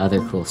bunch of other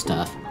cool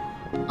stuff.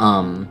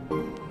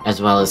 As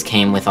well as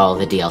came with all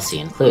the DLC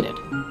included.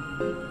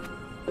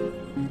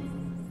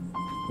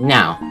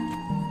 Now,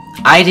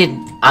 I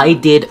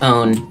did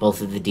own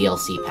both of the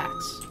DLC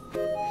packs.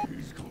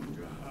 He's going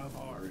to have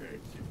our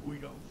heads if we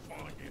don't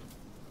find him.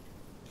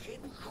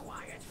 Keep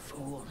quiet,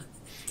 fool.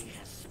 She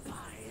has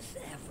spies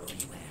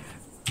everywhere.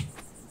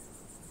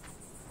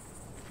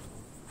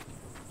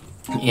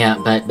 Yeah,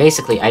 but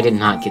basically I did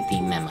not get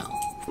the memo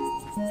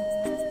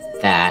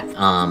that,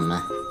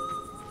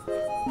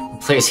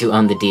 players who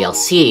own the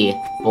DLC,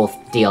 both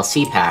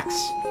DLC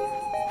packs,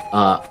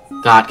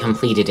 got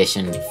Complete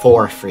Edition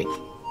for free.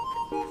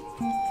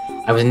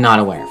 I was not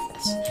aware of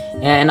this.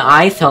 And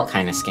I felt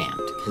kind of scammed,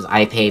 because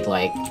I paid,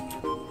 like,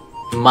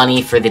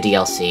 money for the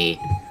DLC,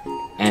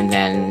 and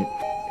then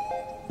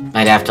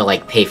I'd have to,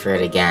 like, pay for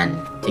it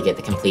again to get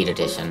the Complete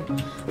Edition.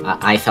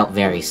 I felt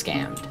very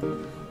scammed.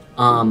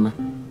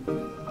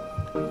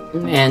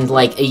 And,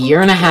 like, a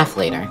year and a half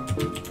later,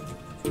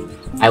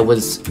 I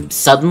was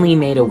suddenly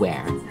made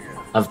aware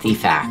of the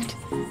fact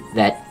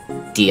that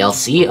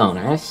DLC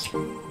owners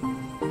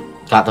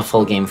got the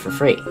full game for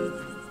free.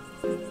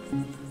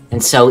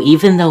 And so,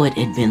 even though it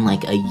had been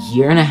like a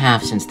year and a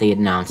half since they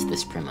announced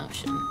this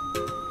promotion,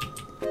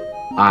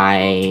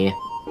 I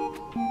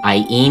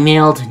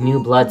emailed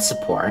New Blood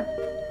support.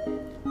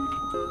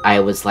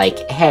 I was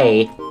like,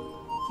 hey,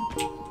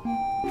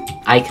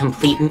 I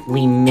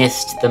completely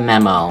missed the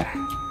memo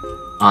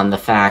on the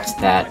fact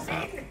that...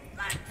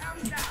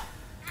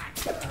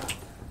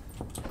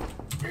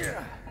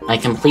 I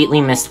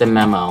completely missed the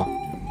memo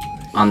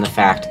on the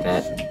fact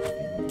that...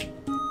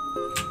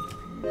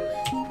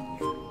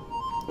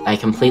 I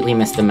completely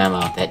missed the memo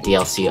that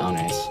DLC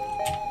owners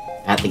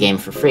got the game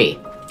for free.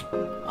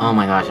 Oh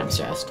my gosh, I'm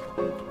stressed.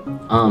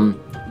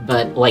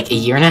 But like a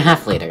year and a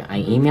half later,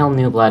 I emailed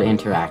New Blood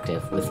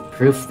Interactive with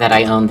proof that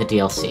I owned the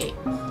DLC.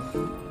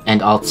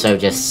 And also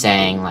just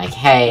saying like,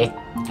 hey,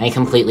 I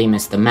completely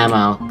missed the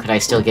memo, could I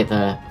still get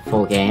the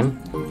full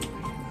game?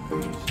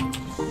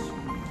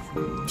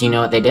 Do you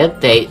know what they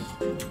did? They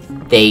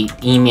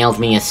emailed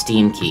me a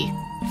Steam key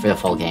for the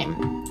full game.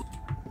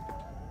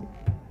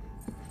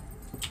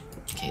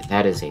 Okay,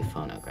 that is a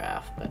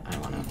phonograph, but I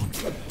wanna...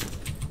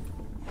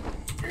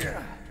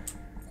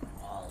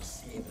 All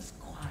seems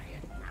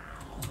quiet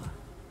now.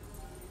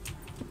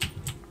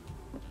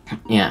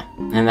 Yeah,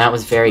 and that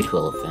was very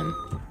cool of him.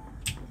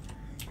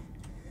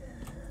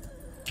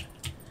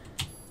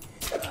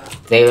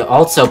 They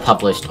also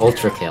published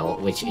Ultra Kill,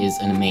 which is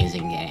an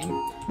amazing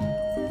game.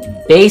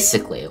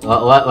 Basically,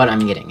 what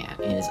I'm getting at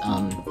is,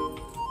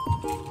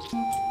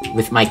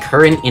 with my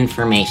current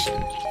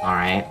information,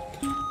 alright?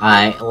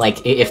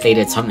 Like, if they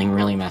did something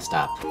really messed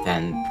up,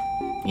 then,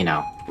 you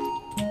know,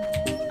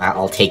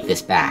 I'll take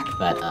this back,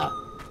 but,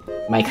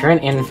 my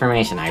current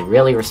information, I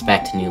really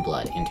respect New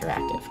Blood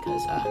Interactive,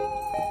 because,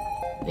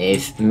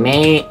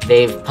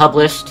 they've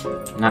published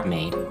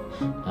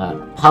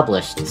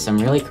some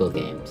really cool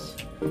games.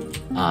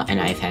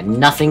 And I've had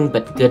nothing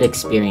but good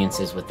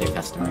experiences with their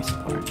customer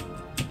support.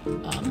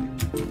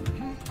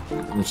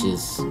 Which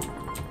is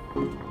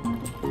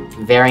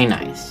very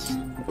nice.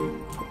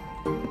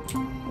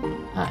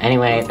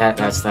 Anyway,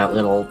 that's that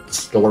little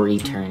story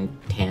turn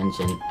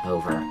tangent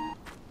over.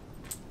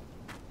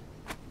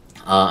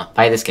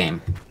 Buy this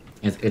game.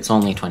 It's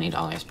only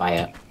 $20. Buy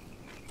it.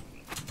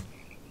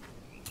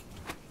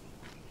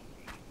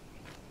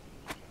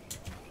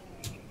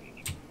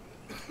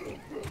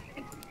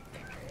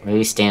 Why are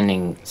you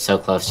standing so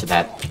close to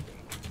that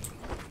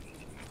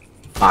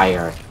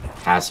fire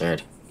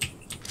hazard?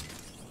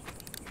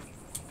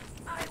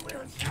 I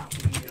will chop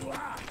you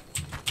up.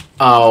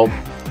 Oh.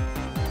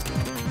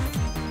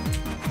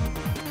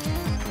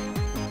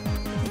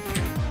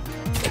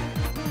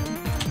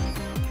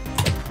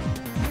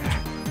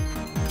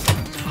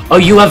 Oh,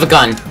 you have a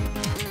gun.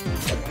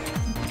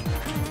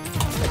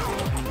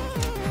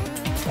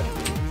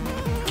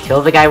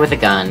 Kill the guy with a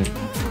gun.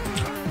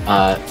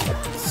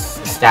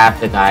 Stab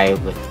the guy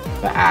with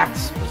the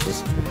axe, which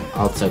is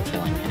also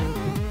killing him.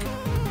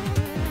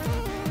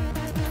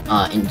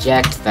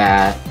 Inject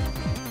that.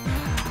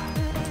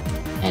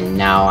 And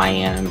now I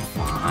am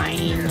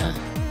fine.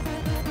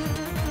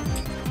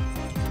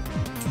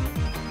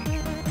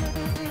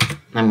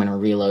 I'm gonna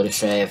reload a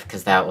save,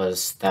 because that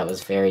was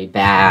very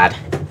bad.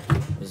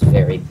 It was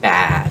very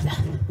bad.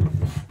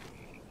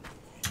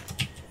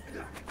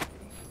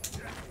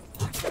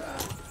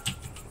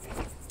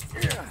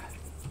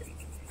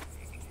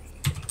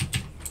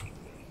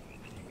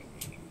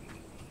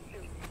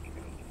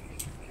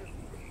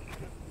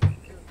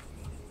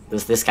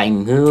 Does this guy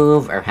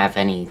move or have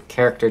any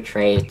character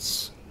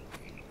traits?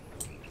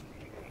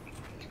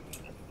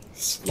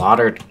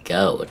 Slaughtered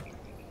Goat.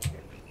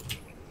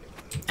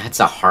 That's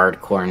a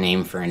hardcore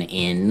name for an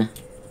inn.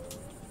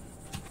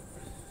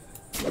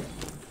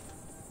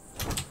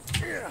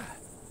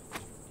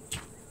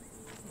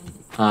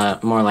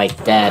 More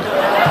like dead.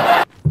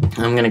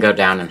 I'm gonna go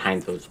down and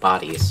hide those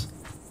bodies.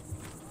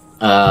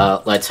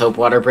 Let's hope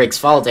water breaks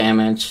fall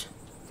damage.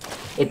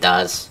 It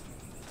does.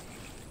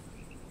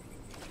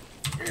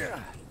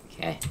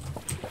 Okay.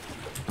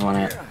 I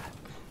wanna...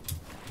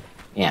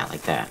 Yeah,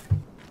 like that.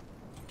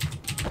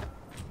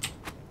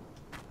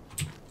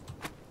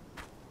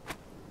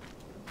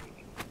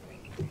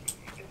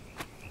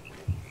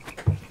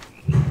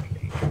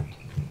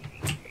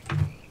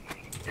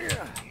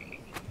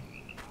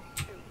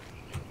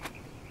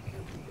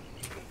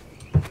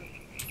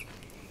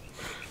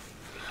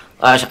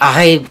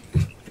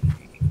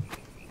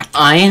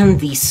 I am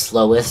the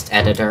slowest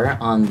editor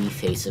on the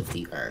face of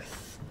the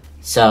earth.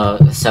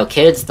 So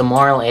kids, the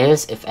moral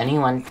is, if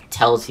anyone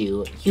tells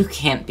you you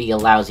can't be a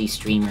lousy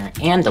streamer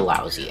and a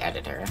lousy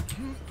editor,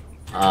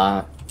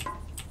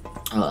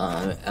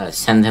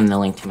 send them the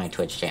link to my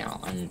Twitch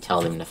channel and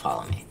tell them to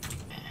follow me.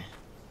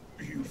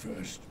 You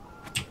first.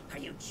 Are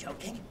you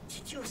joking?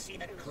 Did you see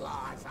the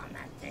claws on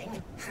that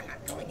thing? I'm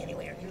not going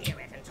anywhere near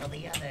it until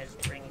the others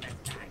bring the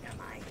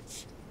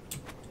dynamite.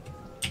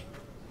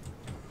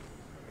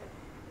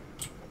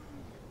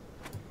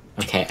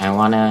 Okay, I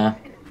wanna...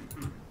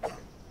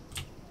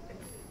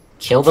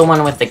 kill the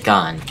one with the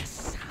gun.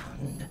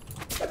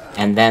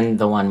 And then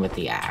the one with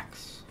the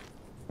axe.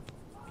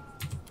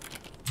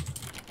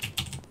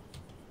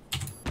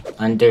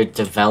 Under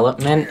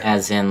development,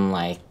 as in,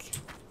 like...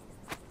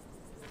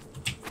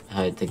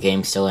 the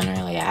game's still in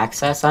early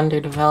access under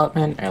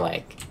development? Or,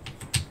 like,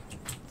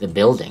 the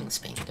building's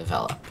being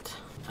developed?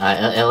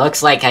 It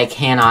looks like I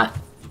cannot,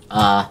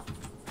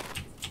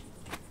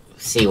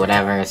 see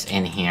whatever's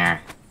in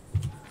here.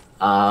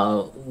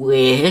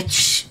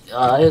 Which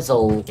is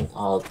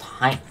a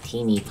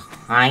teeny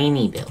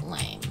tiny bit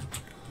lame.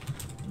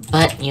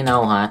 But, you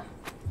know what?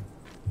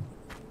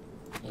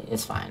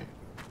 It's fine.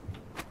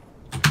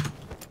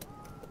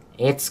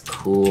 It's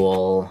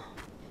cool.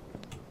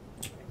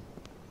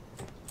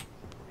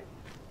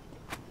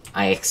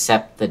 I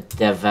accept the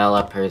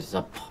developer's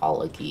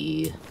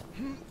apology.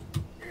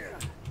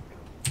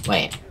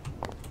 Wait.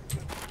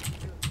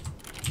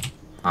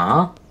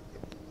 Huh?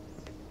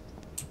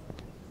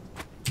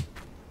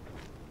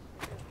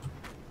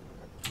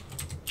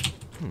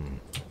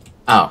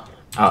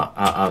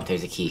 Oh,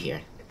 there's a key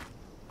here.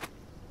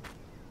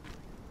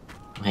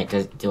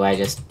 Wait, do I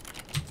just...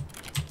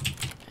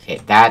 Okay,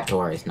 that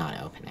door is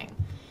not opening.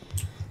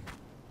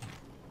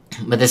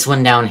 But this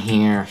one down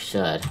here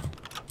should.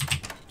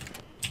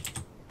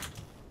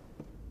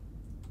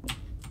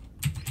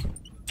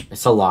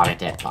 It's a lot of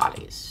dead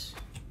bodies.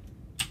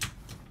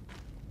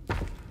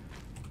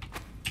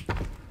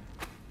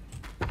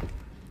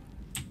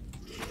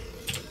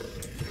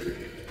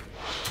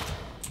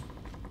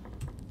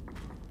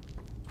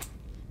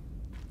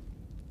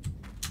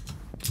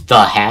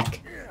 The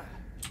heck?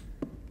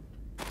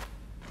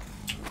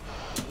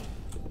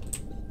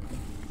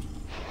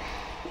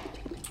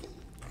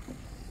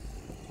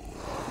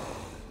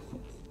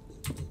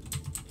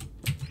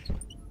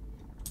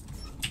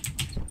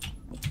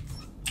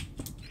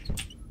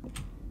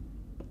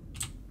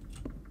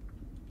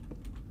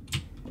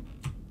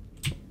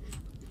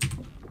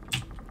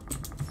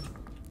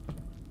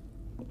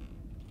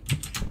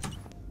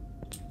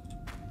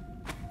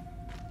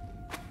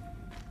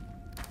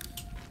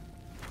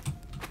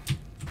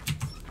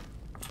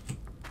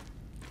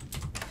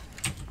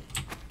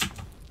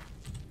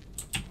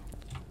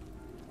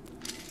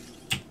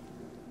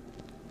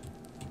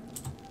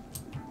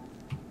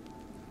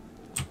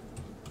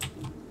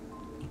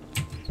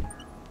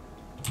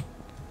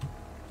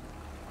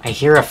 I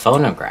hear a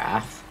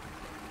phonograph.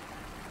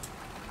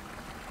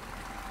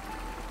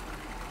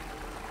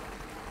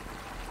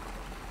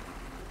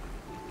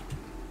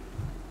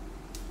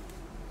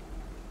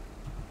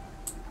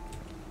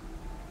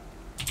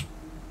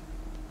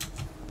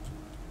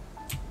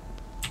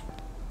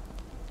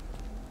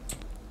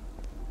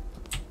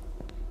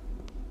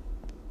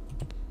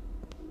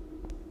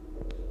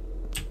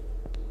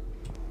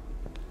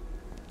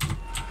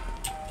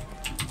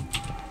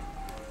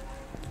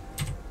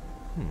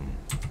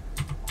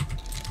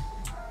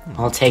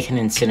 I'll take an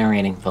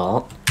incinerating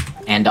vault,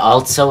 and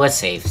also a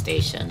save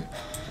station.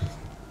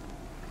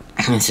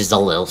 This is a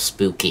little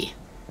spooky.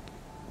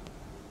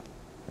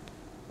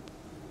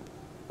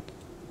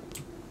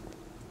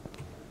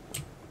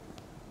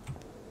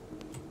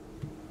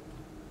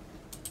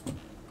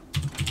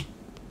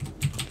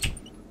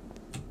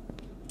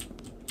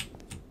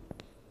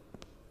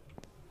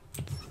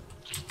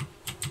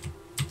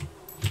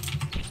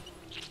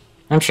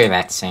 I'm sure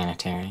that's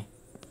sanitary.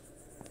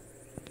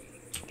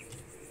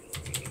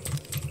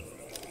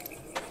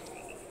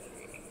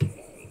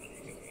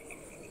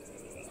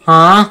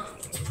 Huh?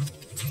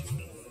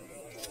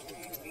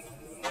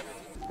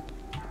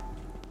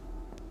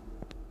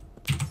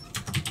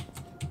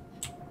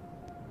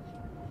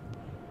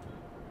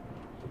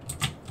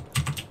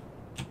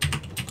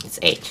 It's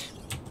H.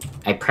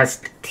 I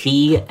pressed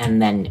T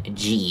and then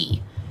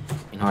G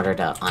in order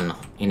to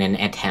in an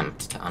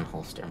attempt to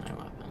unholster my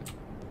weapon.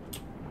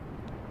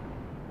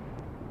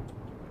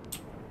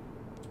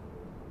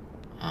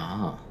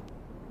 Oh.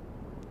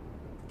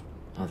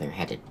 Oh, they're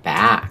headed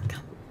back.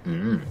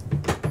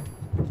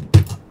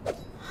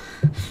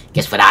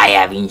 Guess what I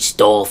have in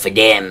store for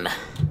them?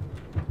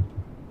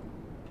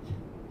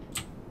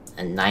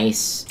 A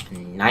nice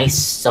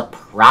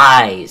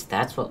surprise.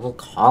 That's what we'll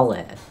call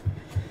it.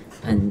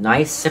 A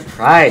nice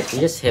surprise. We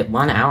just hit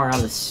 1 hour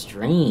on the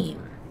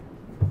stream.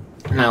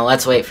 Now,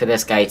 let's wait for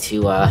this guy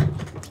to,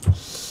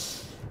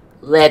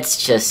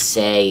 let's just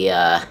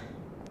say,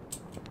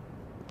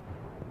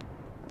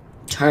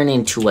 turn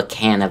into a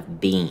can of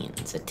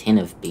beans. A tin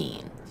of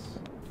beans.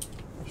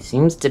 He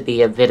seems to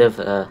be a bit of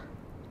a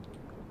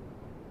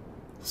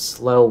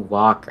slow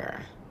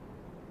walker.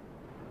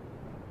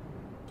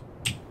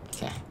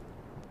 Okay.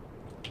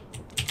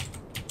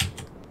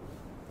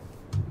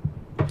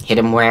 Hit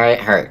him where it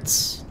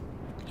hurts.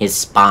 His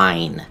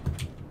spine.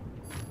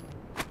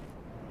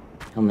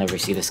 He'll never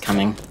see this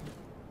coming.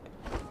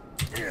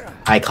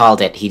 I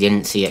called it. He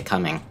didn't see it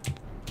coming.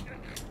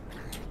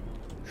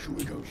 Should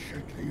we go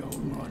check the old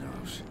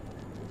mudhouse?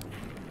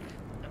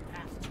 The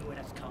path to it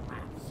has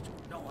collapsed.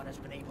 No one has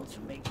been able to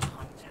make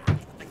contact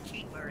with the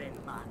Keeper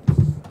in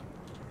months.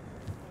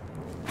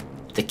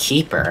 The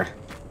Keeper?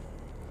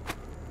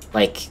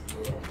 Like,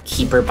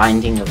 Keeper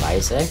Binding of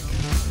Isaac?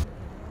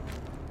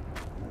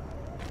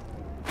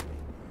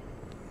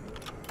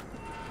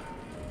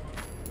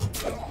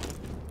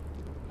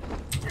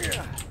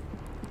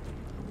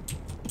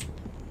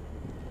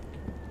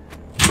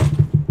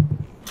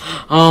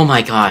 Oh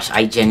my gosh,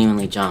 I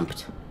genuinely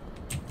jumped.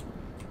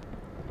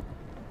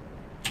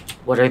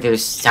 What are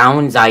those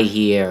sounds I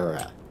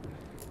hear?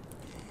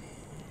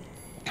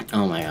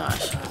 Oh my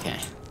gosh, okay.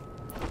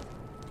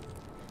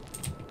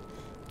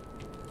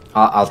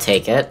 I'll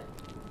take it.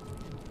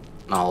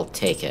 I'll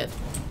take it.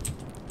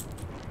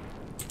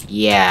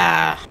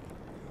 Yeah.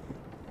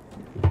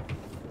 I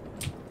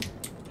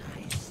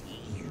see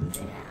you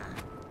there.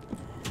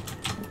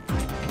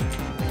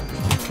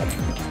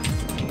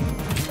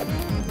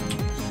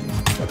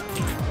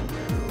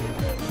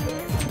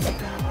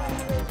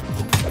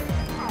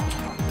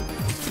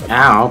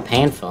 Ow,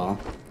 painful.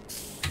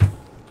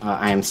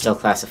 I am still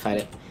classified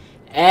it.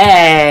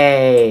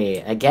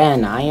 Hey!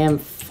 Again, I am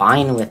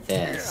fine with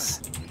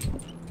this.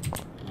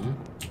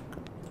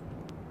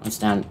 What's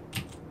down?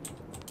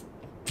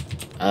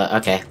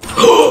 Okay.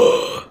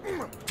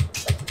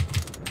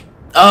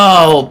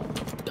 Oh!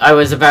 I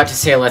was about to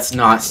say let's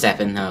not step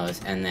in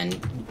those, and then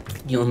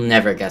you'll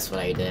never guess what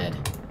I did.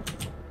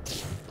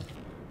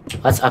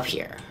 What's up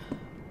here?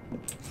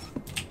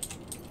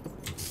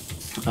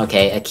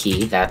 Okay, a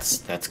key.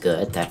 That's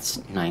good.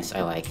 That's nice.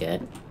 I like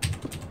it.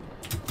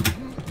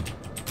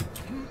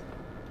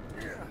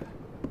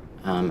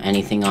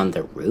 Anything on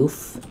the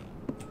roof?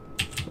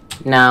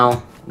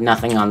 No,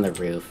 nothing on the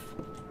roof.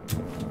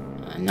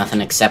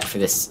 Nothing except for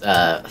this,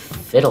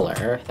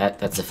 fiddler.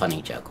 That's a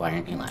funny joke. Why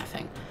aren't you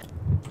laughing?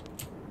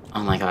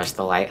 Oh my gosh,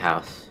 the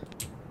lighthouse.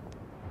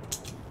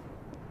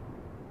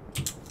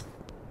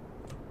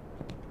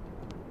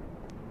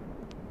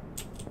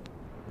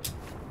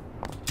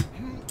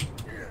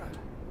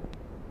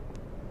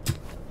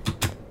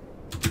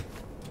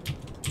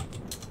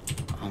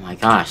 Oh my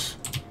gosh.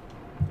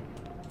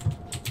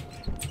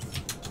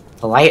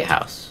 The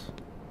lighthouse.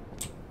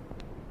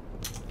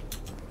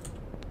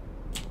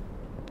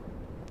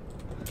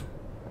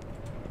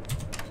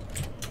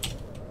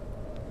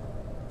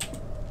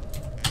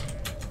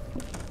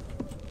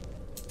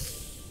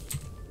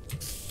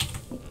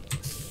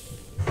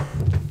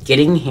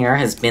 Getting here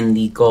has been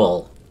the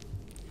goal.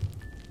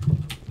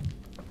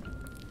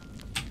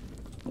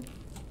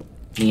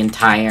 The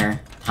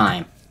entire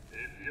time.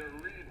 If you're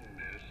reading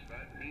this,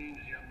 that means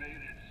you made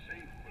it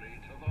safely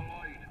to the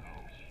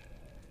lighthouse.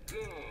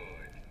 Good.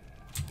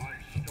 My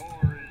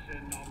store is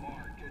in the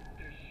market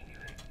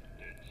district.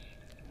 It's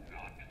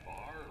not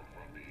far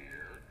from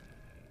here.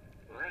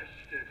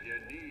 Rest if you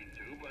need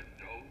to, but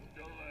don't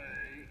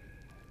delay.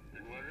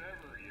 And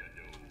whatever you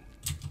do,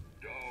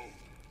 don't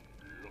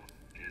look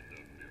in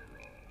the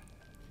mirror.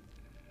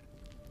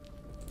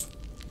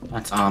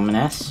 That's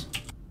ominous.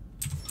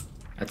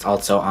 That's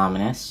also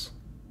ominous.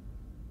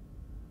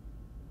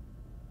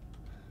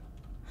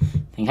 I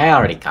think I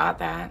already got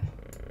that.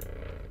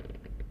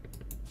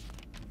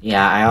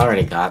 Yeah, I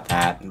already got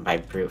that by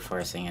brute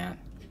forcing it.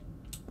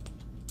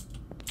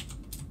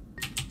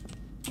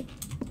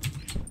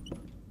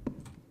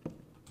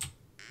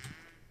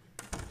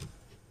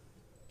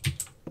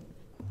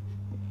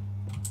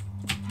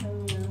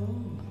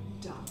 Hello,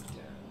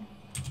 Doctor.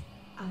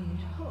 I had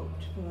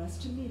hoped for us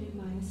to meet at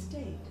my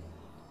estate.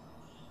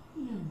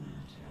 No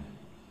matter.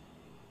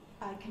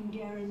 I can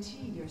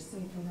guarantee your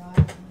safe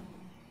arrival.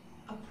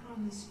 A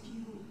promise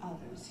few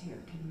others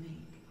here can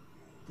make.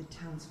 The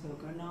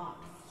townsfolk are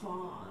not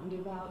fond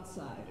of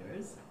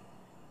outsiders.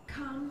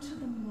 Come to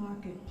the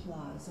market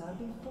plaza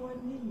before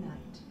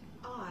midnight.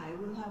 I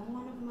will have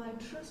one of my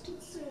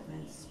trusted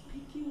servants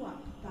pick you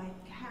up by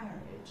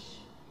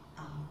carriage.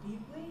 I'll be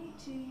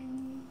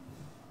waiting.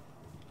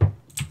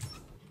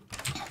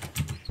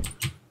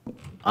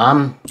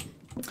 I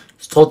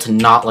was told to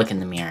not look in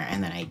the mirror,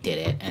 and then I did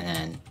it, and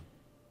then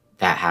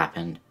that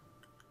happened.